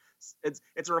have.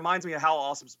 It reminds me of how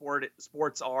awesome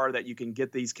sports are, that you can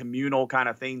get these communal kind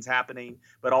of things happening,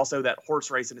 but also that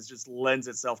horse racing just lends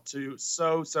itself to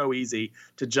so easy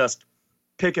to just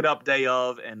pick it up day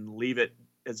of and leave it.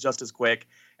 It's just as quick.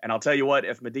 And I'll tell you what,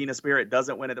 if Medina Spirit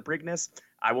doesn't win at the Preakness,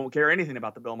 I won't care anything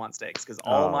about the Belmont Stakes because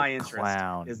all my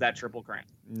interest is that Triple Crown.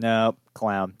 Nope,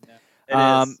 clown.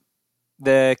 Yeah, it is.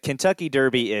 The Kentucky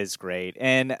Derby is great.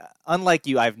 And unlike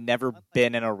you, I've never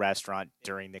been in a restaurant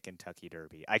during the Kentucky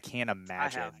Derby. I can't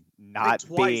imagine not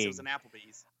being. It was an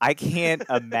Applebee's. I can't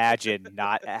imagine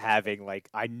not having, like,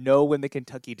 I know when the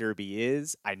Kentucky Derby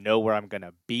is. I know where I'm going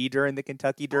to be during the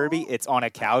Kentucky Derby. It's on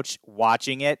a couch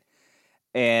watching it.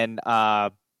 And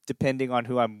depending on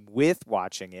who I'm with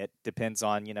watching it, depends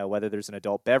on, whether there's an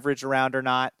adult beverage around or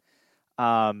not.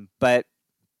 But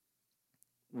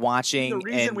watching. The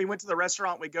reason we went to the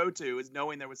restaurant we go to is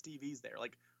knowing there was TVs there.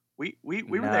 Like we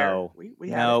were there. We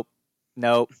had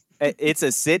Nope. It's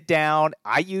a sit down.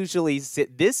 I usually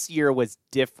sit. This year was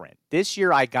different. This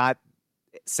year I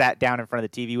sat down in front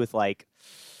of the TV with like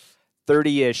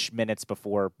 30-ish minutes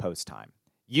before post time.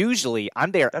 Usually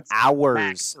I'm there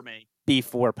hours for me.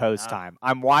 Before post time.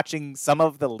 I'm watching some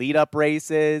of the lead up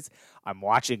races. I'm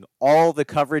watching all the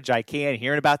coverage I can,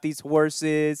 hearing about these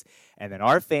horses. And then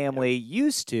our family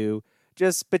used to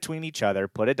just between each other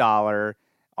put $1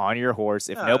 on your horse.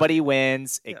 If nobody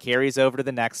wins, it carries over to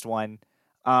the next one.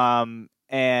 And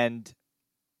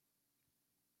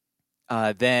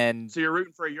then. So you're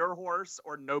rooting for your horse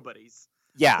or nobody's.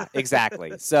 Yeah,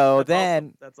 exactly. So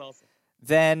that's awesome.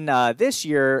 Then this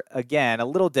year, again, a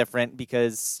little different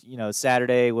because,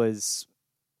 Saturday was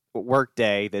work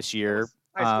day this year.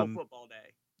 High school football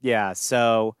day. Yeah,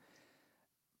 so,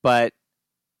 but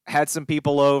had some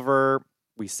people over.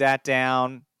 We sat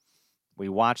down. We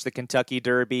watched the Kentucky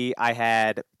Derby. I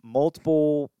had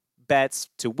multiple bets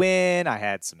to win. I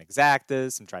had some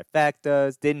exactas, some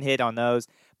trifectas. Didn't hit on those,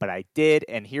 but I did.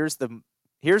 And here's the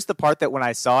part that when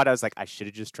I saw it, I was like, I should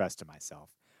have just trusted myself.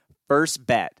 First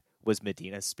bet was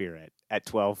Medina Spirit at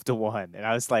 12-1. And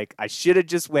I was like, I should have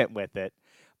just went with it.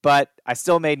 But I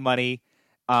still made money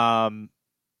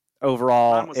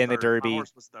overall in the Derby. My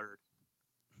horse was third.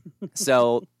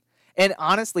 So, and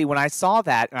honestly, when I saw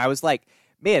that, and I was like,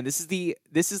 man, this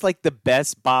is like the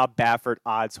best Bob Baffert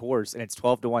odds horse, and it's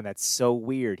 12-1. That's so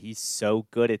weird. He's so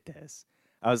good at this.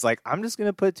 I was like, I'm just going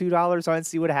to put $2 on and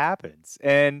see what happens.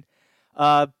 And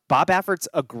Bob Baffert's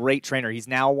a great trainer. He's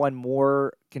now won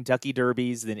more Kentucky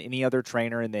Derbies than any other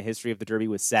trainer in the history of the Derby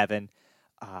with 7.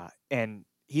 And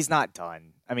he's not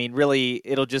done. I mean, really,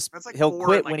 it'll just he'll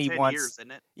quit when he wants. Years,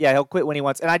 isn't it? Yeah, he'll quit when he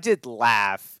wants. And I did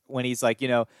laugh when he's like,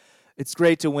 it's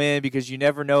great to win because you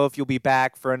never know if you'll be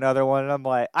back for another one. And I'm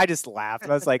like, I just laughed.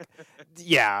 And I was like,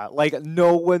 yeah, like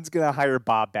no one's going to hire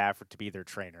Bob Baffert to be their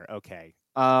trainer. Okay.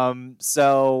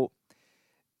 So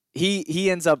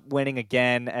he ends up winning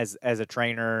again as a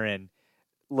trainer. And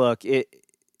look, it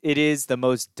is the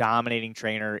most dominating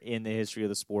trainer in the history of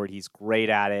the sport. He's great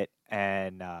at it.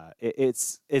 And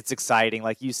it's exciting.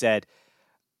 Like you said,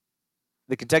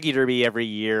 the Kentucky Derby every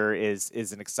year is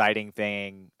an exciting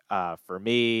thing for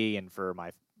me and for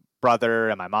my brother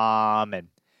and my mom. And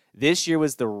this year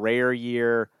was the rare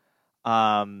year,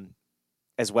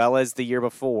 as well as the year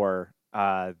before,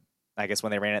 I guess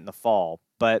when they ran it in the fall,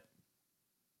 but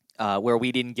where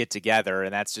we didn't get together.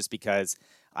 And that's just because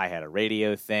I had a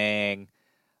radio thing.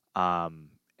 And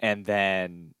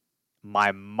then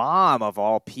my mom, of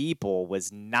all people,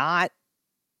 was not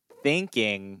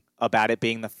thinking about it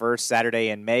being the first Saturday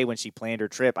in May when she planned her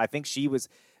trip. I think she was,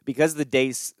 because the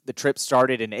days the trip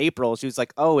started in April, she was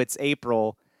like, oh, it's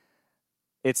April.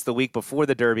 It's the week before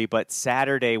the Derby, but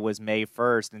Saturday was May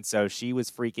 1st. And so she was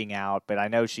freaking out, but I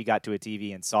know she got to a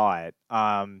TV and saw it.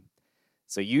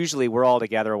 So usually we're all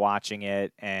together watching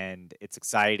it, and it's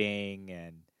exciting,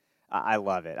 and I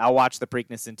love it. I'll watch the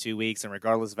Preakness in 2 weeks, and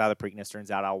regardless of how the Preakness turns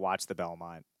out, I'll watch the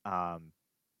Belmont.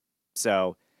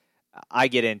 So I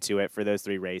get into it for those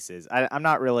 3 races. I'm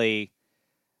not really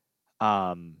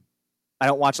I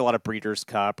don't watch a lot of Breeders'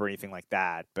 Cup or anything like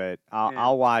that, but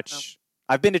I'll watch.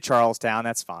 I've been to Charlestown.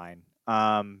 That's fine.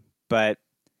 But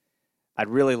I'd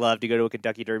really love to go to a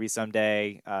Kentucky Derby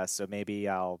someday. So maybe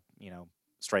I'll,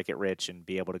 strike it rich and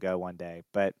be able to go one day.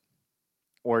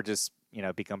 Or just,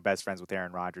 become best friends with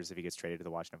Aaron Rodgers if he gets traded to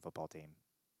the Washington football team.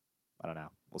 I don't know.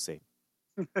 We'll see.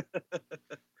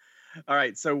 All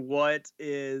right. So what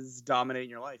is dominating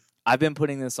your life? I've been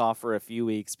putting this off for a few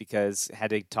weeks because I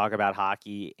had to talk about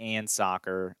hockey and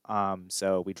soccer.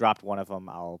 So we dropped one of them.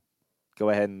 I'll go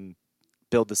ahead and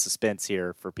build the suspense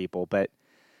here for people. But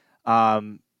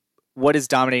what is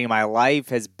dominating my life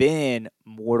has been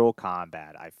Mortal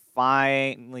Kombat. I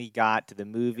finally got to the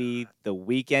movie the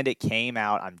weekend it came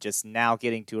out. I'm just now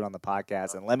getting to it on the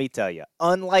podcast. And let me tell you,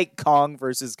 unlike Kong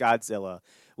versus Godzilla,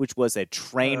 which was a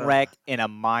train wreck in a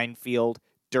minefield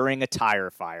during a tire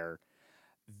fire,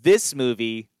 this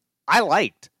movie I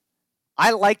liked.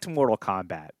 I liked Mortal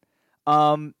Kombat.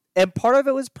 And part of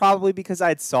it was probably because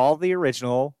I'd saw the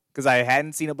original, because I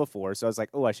hadn't seen it before. So I was like,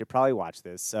 oh, I should probably watch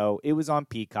this. So it was on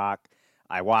Peacock.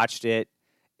 I watched it.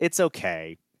 It's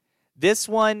okay. This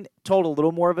one told a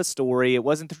little more of a story. It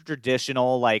wasn't the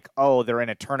traditional, like, oh, they're in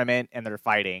a tournament and they're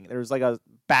fighting. There was like a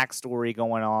backstory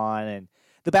going on, and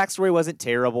the backstory wasn't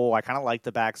terrible. I kind of liked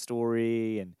the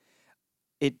backstory, and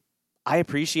I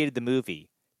appreciated the movie.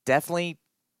 Definitely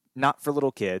not for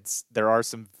little kids. There are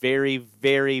some very,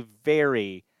 very,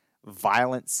 very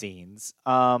violent scenes.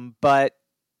 But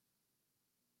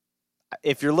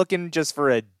if you're looking just for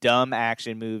a dumb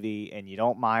action movie and you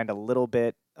don't mind a little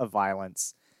bit of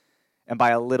violence, and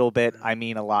by a little bit, I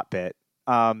mean a lot bit,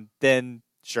 then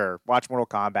sure, watch Mortal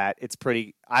Kombat. It's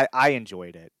pretty, I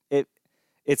enjoyed it.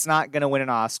 It's not going to win an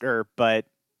Oscar, but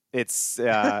it's,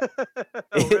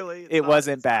 really? It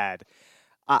wasn't bad.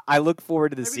 I look forward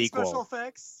to the Maybe sequel. Special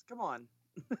effects? Come on.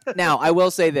 Now, I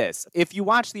will say this. If you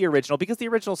watch the original, because the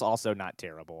original's also not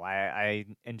terrible. I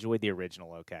enjoyed the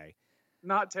original okay.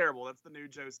 Not terrible. That's the new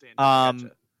Joe standard.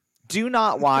 Gotcha. Do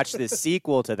not watch the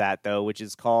sequel to that, though, which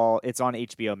is it's on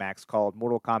HBO Max, called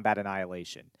Mortal Kombat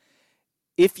Annihilation.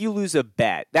 If you lose a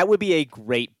bet, that would be a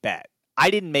great bet. I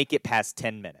didn't make it past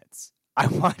 10 minutes. I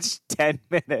watched 10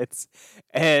 minutes,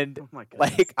 and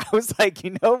I was like,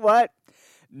 you know what?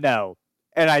 No.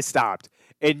 And I stopped.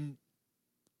 And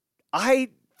I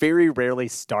very rarely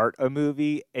start a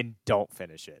movie and don't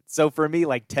finish it. So for me,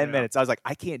 10 minutes, I was like,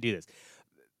 I can't do this.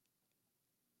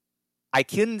 I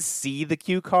couldn't see the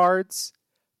cue cards,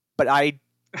 but I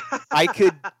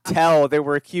could tell there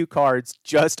were cue cards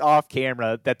just off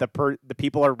camera that the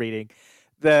people are reading.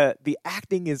 The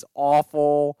acting is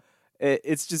awful.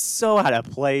 It's just so out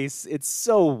of place. It's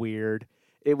so weird.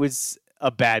 It was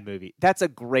a bad movie. That's a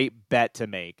great bet to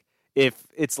make. If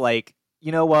it's like,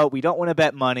 you know what, we don't want to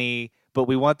bet money, but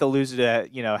we want the loser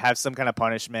to, have some kind of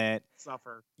punishment.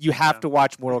 Suffer. You have to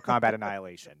watch Mortal Kombat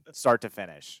Annihilation, start to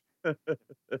finish.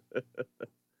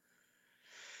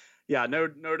 Yeah, no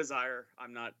desire.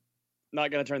 I'm not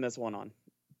going to turn this one on.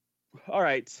 All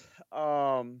right.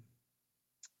 Go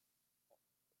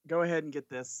ahead and get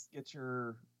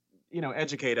your,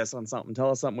 educate us on something.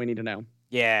 Tell us something we need to know.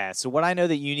 Yeah, so what I know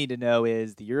that you need to know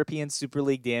is the European Super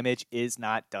League damage is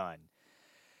not done.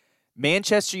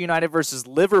 Manchester United versus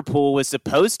Liverpool was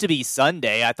supposed to be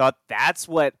Sunday. I thought that's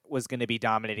what was going to be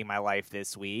dominating my life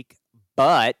this week.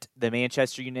 But the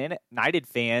Manchester United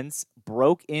fans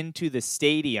broke into the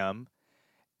stadium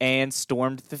and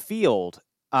stormed the field.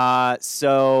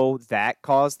 So that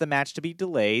caused the match to be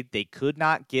delayed. They could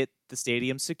not get the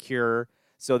stadium secure,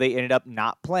 so they ended up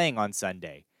not playing on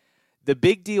Sunday. The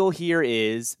big deal here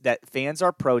is that fans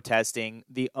are protesting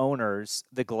the owners,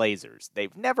 the Glazers.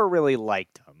 They've never really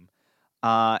liked them.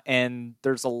 And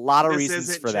there's a lot of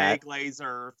reasons for that. Jay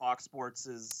Glazer, Fox Sports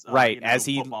is right, as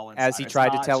he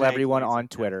tried to tell everyone on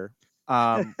Twitter,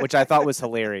 which I thought was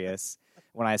hilarious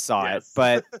when I saw it.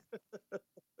 But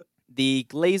the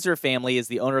Glazer family is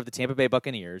the owner of the Tampa Bay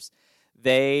Buccaneers.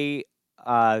 They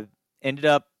ended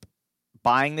up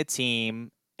buying the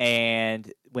team,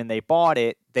 and when they bought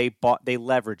it, they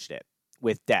leveraged it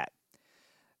with debt.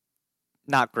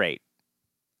 Not great.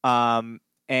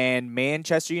 And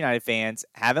Manchester United fans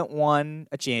haven't won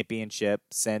a championship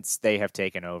since they have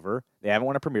taken over. They haven't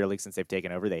won a Premier League since they've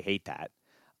taken over. They hate that.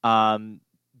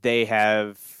 They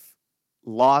have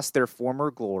lost their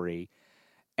former glory,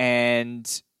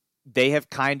 and they've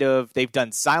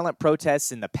done silent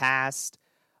protests in the past,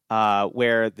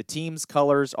 where the team's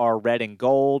colors are red and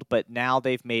gold, but now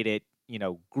they've made it,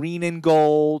 green and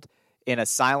gold in a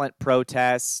silent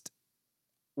protest,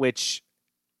 which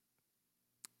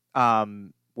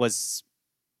was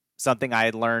something I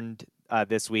had learned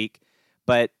this week.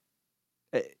 But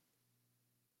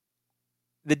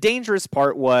the dangerous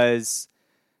part was,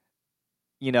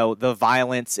 the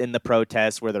violence in the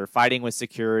protests where they're fighting with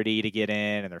security to get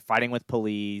in, and they're fighting with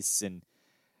police and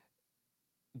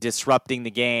disrupting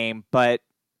the game. But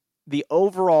the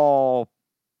overall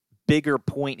bigger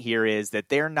point here is that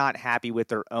they're not happy with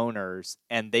their owners,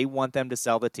 and they want them to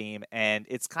sell the team. And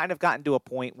it's kind of gotten to a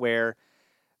point where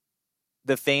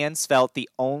the fans felt the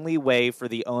only way for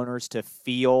the owners to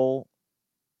feel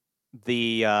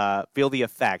the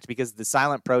effect, because the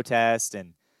silent protest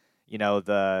and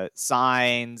the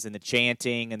signs and the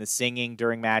chanting and the singing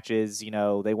during matches,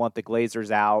 they want the Glazers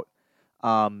out,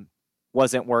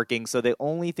 wasn't working. So the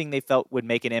only thing they felt would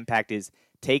make an impact is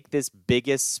take this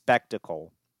biggest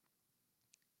spectacle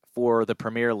for the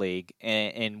Premier League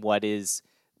and what is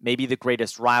maybe the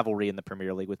greatest rivalry in the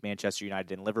Premier League with Manchester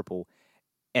United and Liverpool,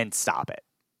 and stop it.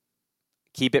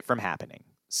 Keep it from happening.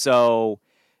 So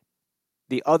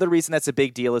The other reason that's a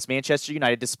big deal is Manchester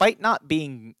United, despite not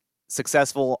being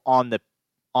successful on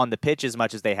the pitch as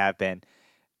much as they have been,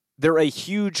 they're a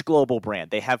huge global brand.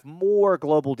 They have more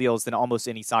global deals than almost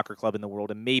any soccer club in the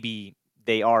world, and maybe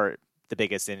they are the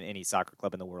biggest in any soccer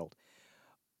club in the world.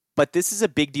 But this is a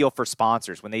big deal for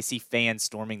sponsors when they see fans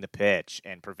storming the pitch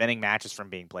and preventing matches from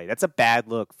being played. That's a bad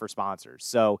look for sponsors.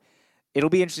 So it'll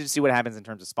be interesting to see what happens in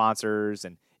terms of sponsors,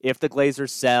 and if the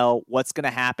Glazers sell, what's going to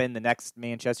happen the next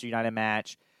Manchester United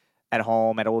match at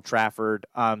home at Old Trafford.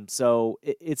 So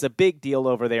it's a big deal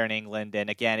over there in England. And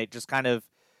again, it just kind of,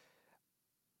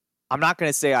 I'm not going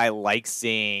to say I like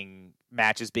seeing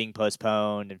matches being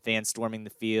postponed and fans storming the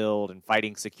field and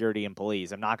fighting security and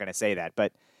police. I'm not going to say that,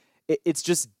 but it's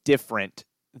just different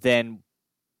than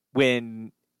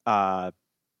when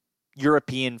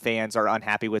European fans are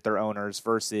unhappy with their owners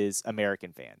versus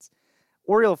American fans.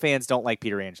 Oriole fans don't like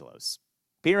Peter Angelos.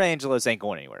 Peter Angelos ain't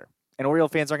going anywhere. And Oriole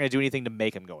fans aren't going to do anything to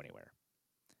make him go anywhere.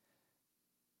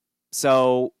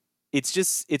 So it's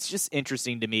just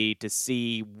interesting to me to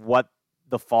see what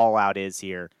the fallout is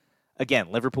here. Again,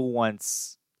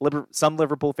 some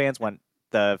Liverpool fans want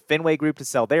the Fenway Group to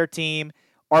sell their team.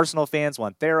 Arsenal fans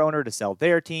want their owner to sell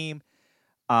their team.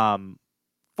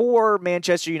 For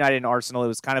Manchester United and Arsenal, it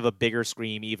was kind of a bigger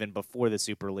scream even before the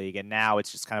Super League, and now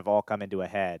it's just kind of all coming to a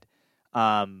head.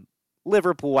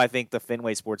 Liverpool, I think the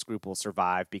Fenway Sports Group will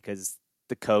survive because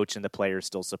the coach and the players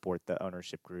still support the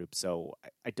ownership group, so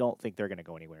I don't think they're going to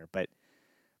go anywhere. But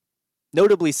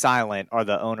notably silent are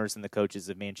the owners and the coaches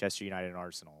of Manchester United and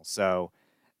Arsenal, so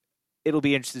it'll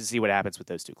be interesting to see what happens with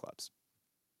those two clubs.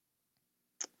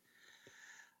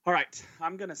 All right,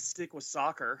 I'm going to stick with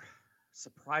soccer,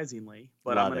 surprisingly,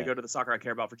 but I'm going to go to the soccer I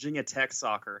care about, Virginia Tech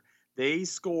soccer. They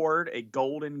scored a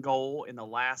golden goal in the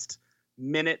last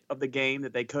minute of the game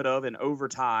that they could have in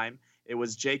overtime. It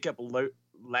was Jacob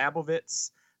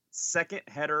Labovitz's second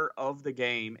header of the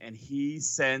game, and he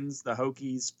sends the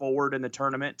Hokies forward in the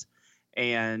tournament,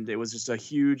 and it was just a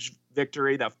huge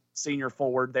victory. That senior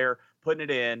forward there putting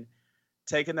it in,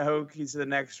 taking the Hokies to the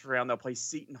next round. They'll play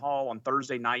Seton Hall on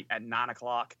Thursday night at 9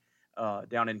 o'clock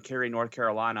down in Cary, North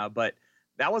Carolina. But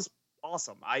that was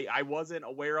awesome. I wasn't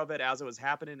aware of it as it was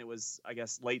happening. It was, I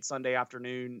guess, late Sunday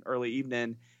afternoon, early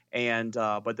evening. And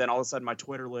but then all of a sudden my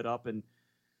Twitter lit up. And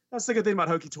that's the good thing about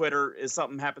Hokie Twitter is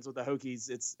something happens with the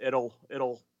Hokies.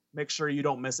 It'll make sure you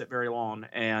don't miss it very long.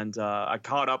 And I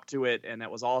caught up to it, and that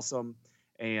was awesome.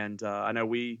 And I know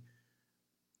we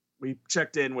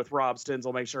checked in with Rob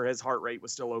Stenzel, make sure his heart rate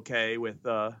was still okay with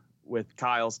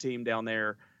Kyle's team down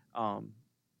there,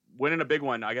 winning a big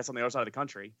one, I guess, on the other side of the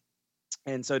country.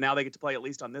 And so now they get to play at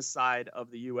least on this side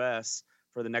of the U.S.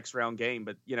 for the next round game.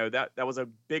 But, you know, that was a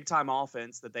big-time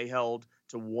offense that they held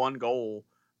to one goal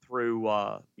through,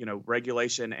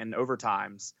 regulation and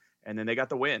overtimes. And then they got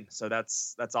the win. So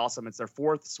that's awesome. It's their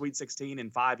fourth Sweet 16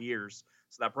 in 5 years.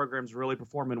 So that program's really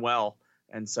performing well.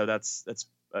 And so that's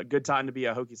a good time to be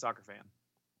a Hokie soccer fan.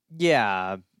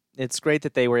 Yeah, it's great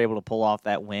that they were able to pull off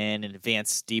that win and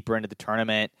advance deeper into the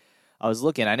tournament. I was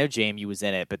looking, I know JMU was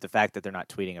in it, but the fact that they're not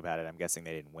tweeting about it, I'm guessing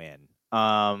they didn't win.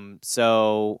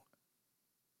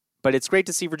 But it's great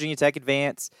to see Virginia Tech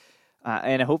advance,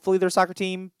 and hopefully their soccer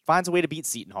team finds a way to beat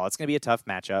Seton Hall. It's going to be a tough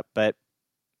matchup, but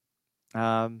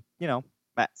I'll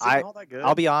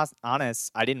be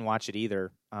honest, I didn't watch it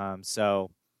either, so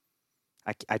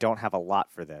I don't have a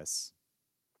lot for this.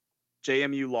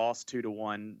 JMU lost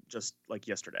 2-1 just like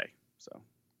yesterday. So,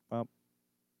 well,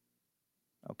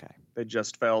 okay, they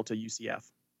just fell to UCF.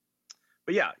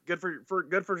 But yeah, good for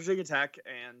Virginia Tech,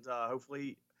 and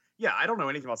hopefully, yeah. I don't know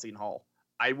anything about Seton Hall.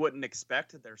 I wouldn't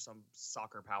expect that there's some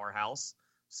soccer powerhouse.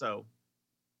 So,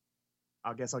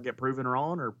 I guess I'll get proven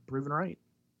wrong or proven right.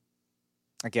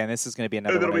 Again, this is going to be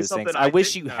another one of those things. I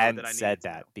wish you hadn't said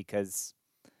that because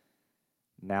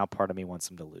now part of me wants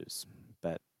them to lose,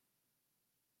 but.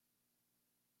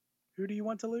 Who do you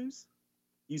want to lose?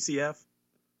 UCF?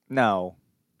 No.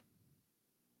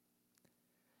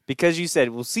 Because you said,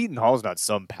 well, Seton Hall's not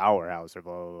some powerhouse or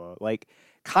blah, blah, blah. Like,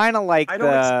 kind of like I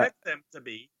don't expect them to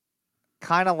be.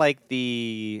 Kind of like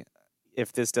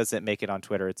if this doesn't make it on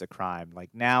Twitter, it's a crime. Like,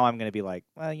 now I'm going to be like,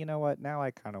 well, you know what? Now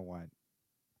I kind of want.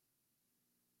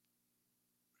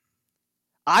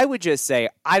 I would just say,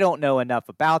 I don't know enough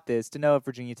about this to know if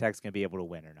Virginia Tech's going to be able to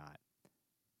win or not.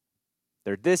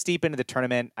 They're this deep into the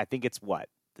tournament. I think it's the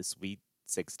Sweet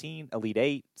 16, Elite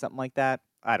 8, something like that.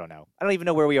 I don't know. I don't even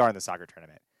know where we are in the soccer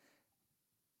tournament.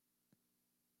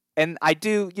 And I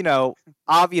do,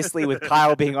 obviously with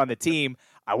Kyle being on the team,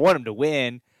 I want him to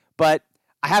win, but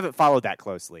I haven't followed that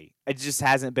closely. It just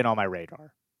hasn't been on my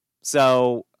radar.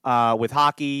 So with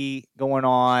hockey going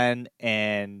on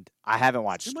and I haven't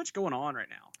watched. Too much going on right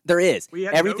now. There is.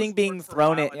 Everything no being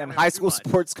thrown in high school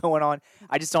sports going on.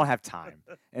 I just don't have time.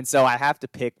 And so I have to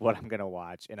pick what I'm going to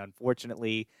watch. And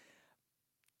unfortunately,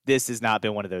 this has not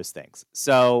been one of those things.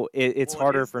 So it's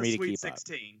harder for me to keep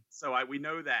 16, up. So we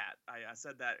know that. I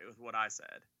said that with what I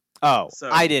said. Oh, so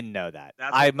I didn't know that.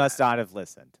 I must not have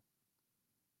listened.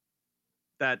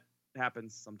 That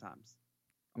happens sometimes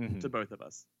to both of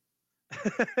us.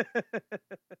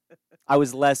 I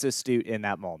was less astute in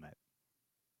that moment.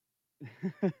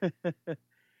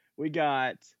 We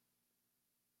got.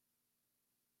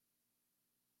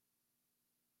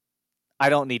 I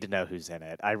don't need to know who's in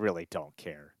it. I really don't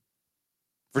care.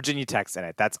 Virginia Tech's in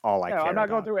it. That's all I care about. I'm not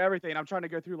going through everything. I'm trying to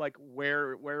go through like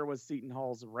where was Seton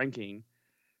Hall's ranking,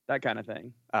 that kind of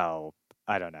thing. Oh,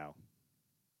 I don't know.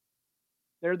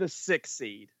 They're the 6th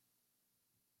seed.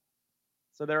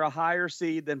 So they're a higher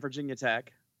seed than Virginia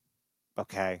Tech.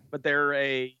 Okay. But they're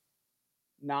a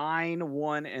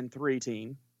 9-1-3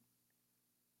 team.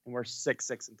 And we're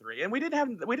 6-6-3. And we didn't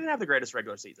have the greatest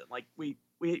regular season. Like we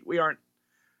aren't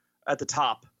at the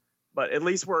top, but at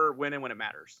least we're winning when it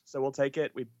matters. So we'll take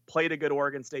it. We played a good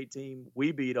Oregon State team.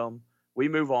 We beat them. We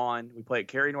move on. We play at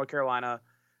Cary, North Carolina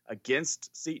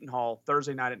against Seton Hall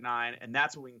Thursday night at 9, and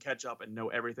that's when we can catch up and know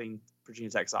everything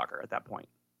Virginia Tech soccer at that point.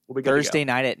 We'll be good Thursday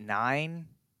night at 9?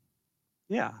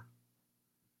 Yeah.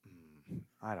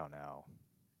 I don't know.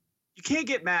 You can't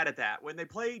get mad at that. When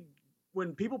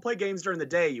people play games during the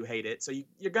day, you hate it. So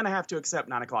you're going to have to accept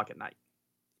 9 o'clock at night.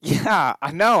 Yeah,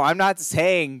 I know. I'm not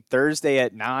saying Thursday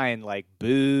at 9, like,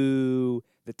 boo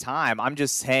the time. I'm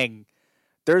just saying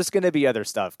there's going to be other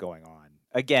stuff going on.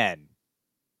 Again,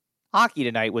 hockey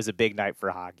tonight was a big night for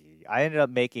hockey. I ended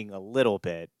up making a little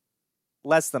bit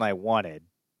less than I wanted,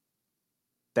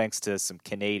 thanks to some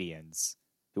Canadians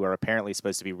who are apparently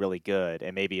supposed to be really good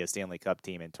and maybe a Stanley Cup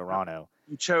team in Toronto.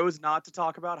 You chose not to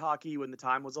talk about hockey when the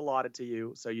time was allotted to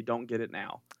you, so you don't get it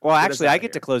now. Well, actually, I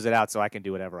get to close it out so I can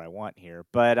do whatever I want here.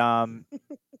 But,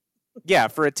 yeah,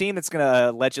 for a team that's going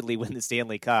to allegedly win the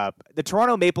Stanley Cup, the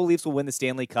Toronto Maple Leafs will win the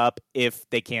Stanley Cup if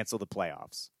they cancel the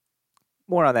playoffs.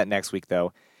 More on that next week,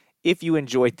 though. If you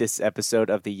enjoyed this episode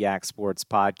of the Yak Sports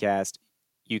Podcast,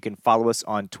 you can follow us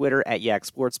on Twitter at Yak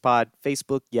Sports Pod,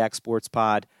 Facebook Yak Sports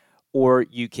Pod, or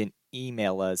you can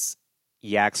email us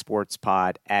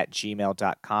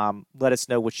yaksportspod@gmail.com. Let us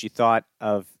know what you thought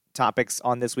of topics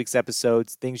on this week's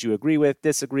episodes, things you agree with,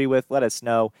 disagree with. Let us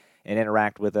know and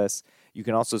interact with us. You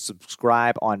can also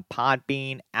subscribe on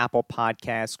Podbean, Apple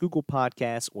Podcasts, Google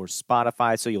Podcasts, or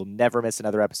Spotify so you'll never miss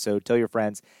another episode. Tell your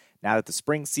friends. Now that the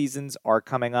spring seasons are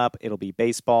coming up, it'll be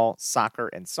baseball, soccer,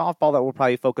 and softball that we'll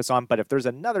probably focus on. But if there's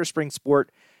another spring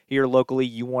sport here locally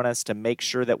you want us to make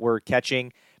sure that we're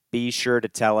catching, be sure to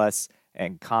tell us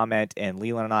and comment, and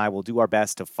Leland and I will do our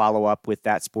best to follow up with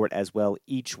that sport as well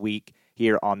each week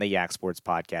here on the Yak Sports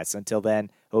Podcast. Until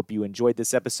then, hope you enjoyed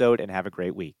this episode and have a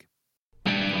great week.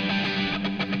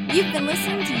 You've been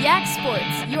listening to Yak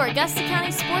Sports, your Augusta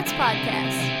County sports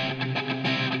podcast.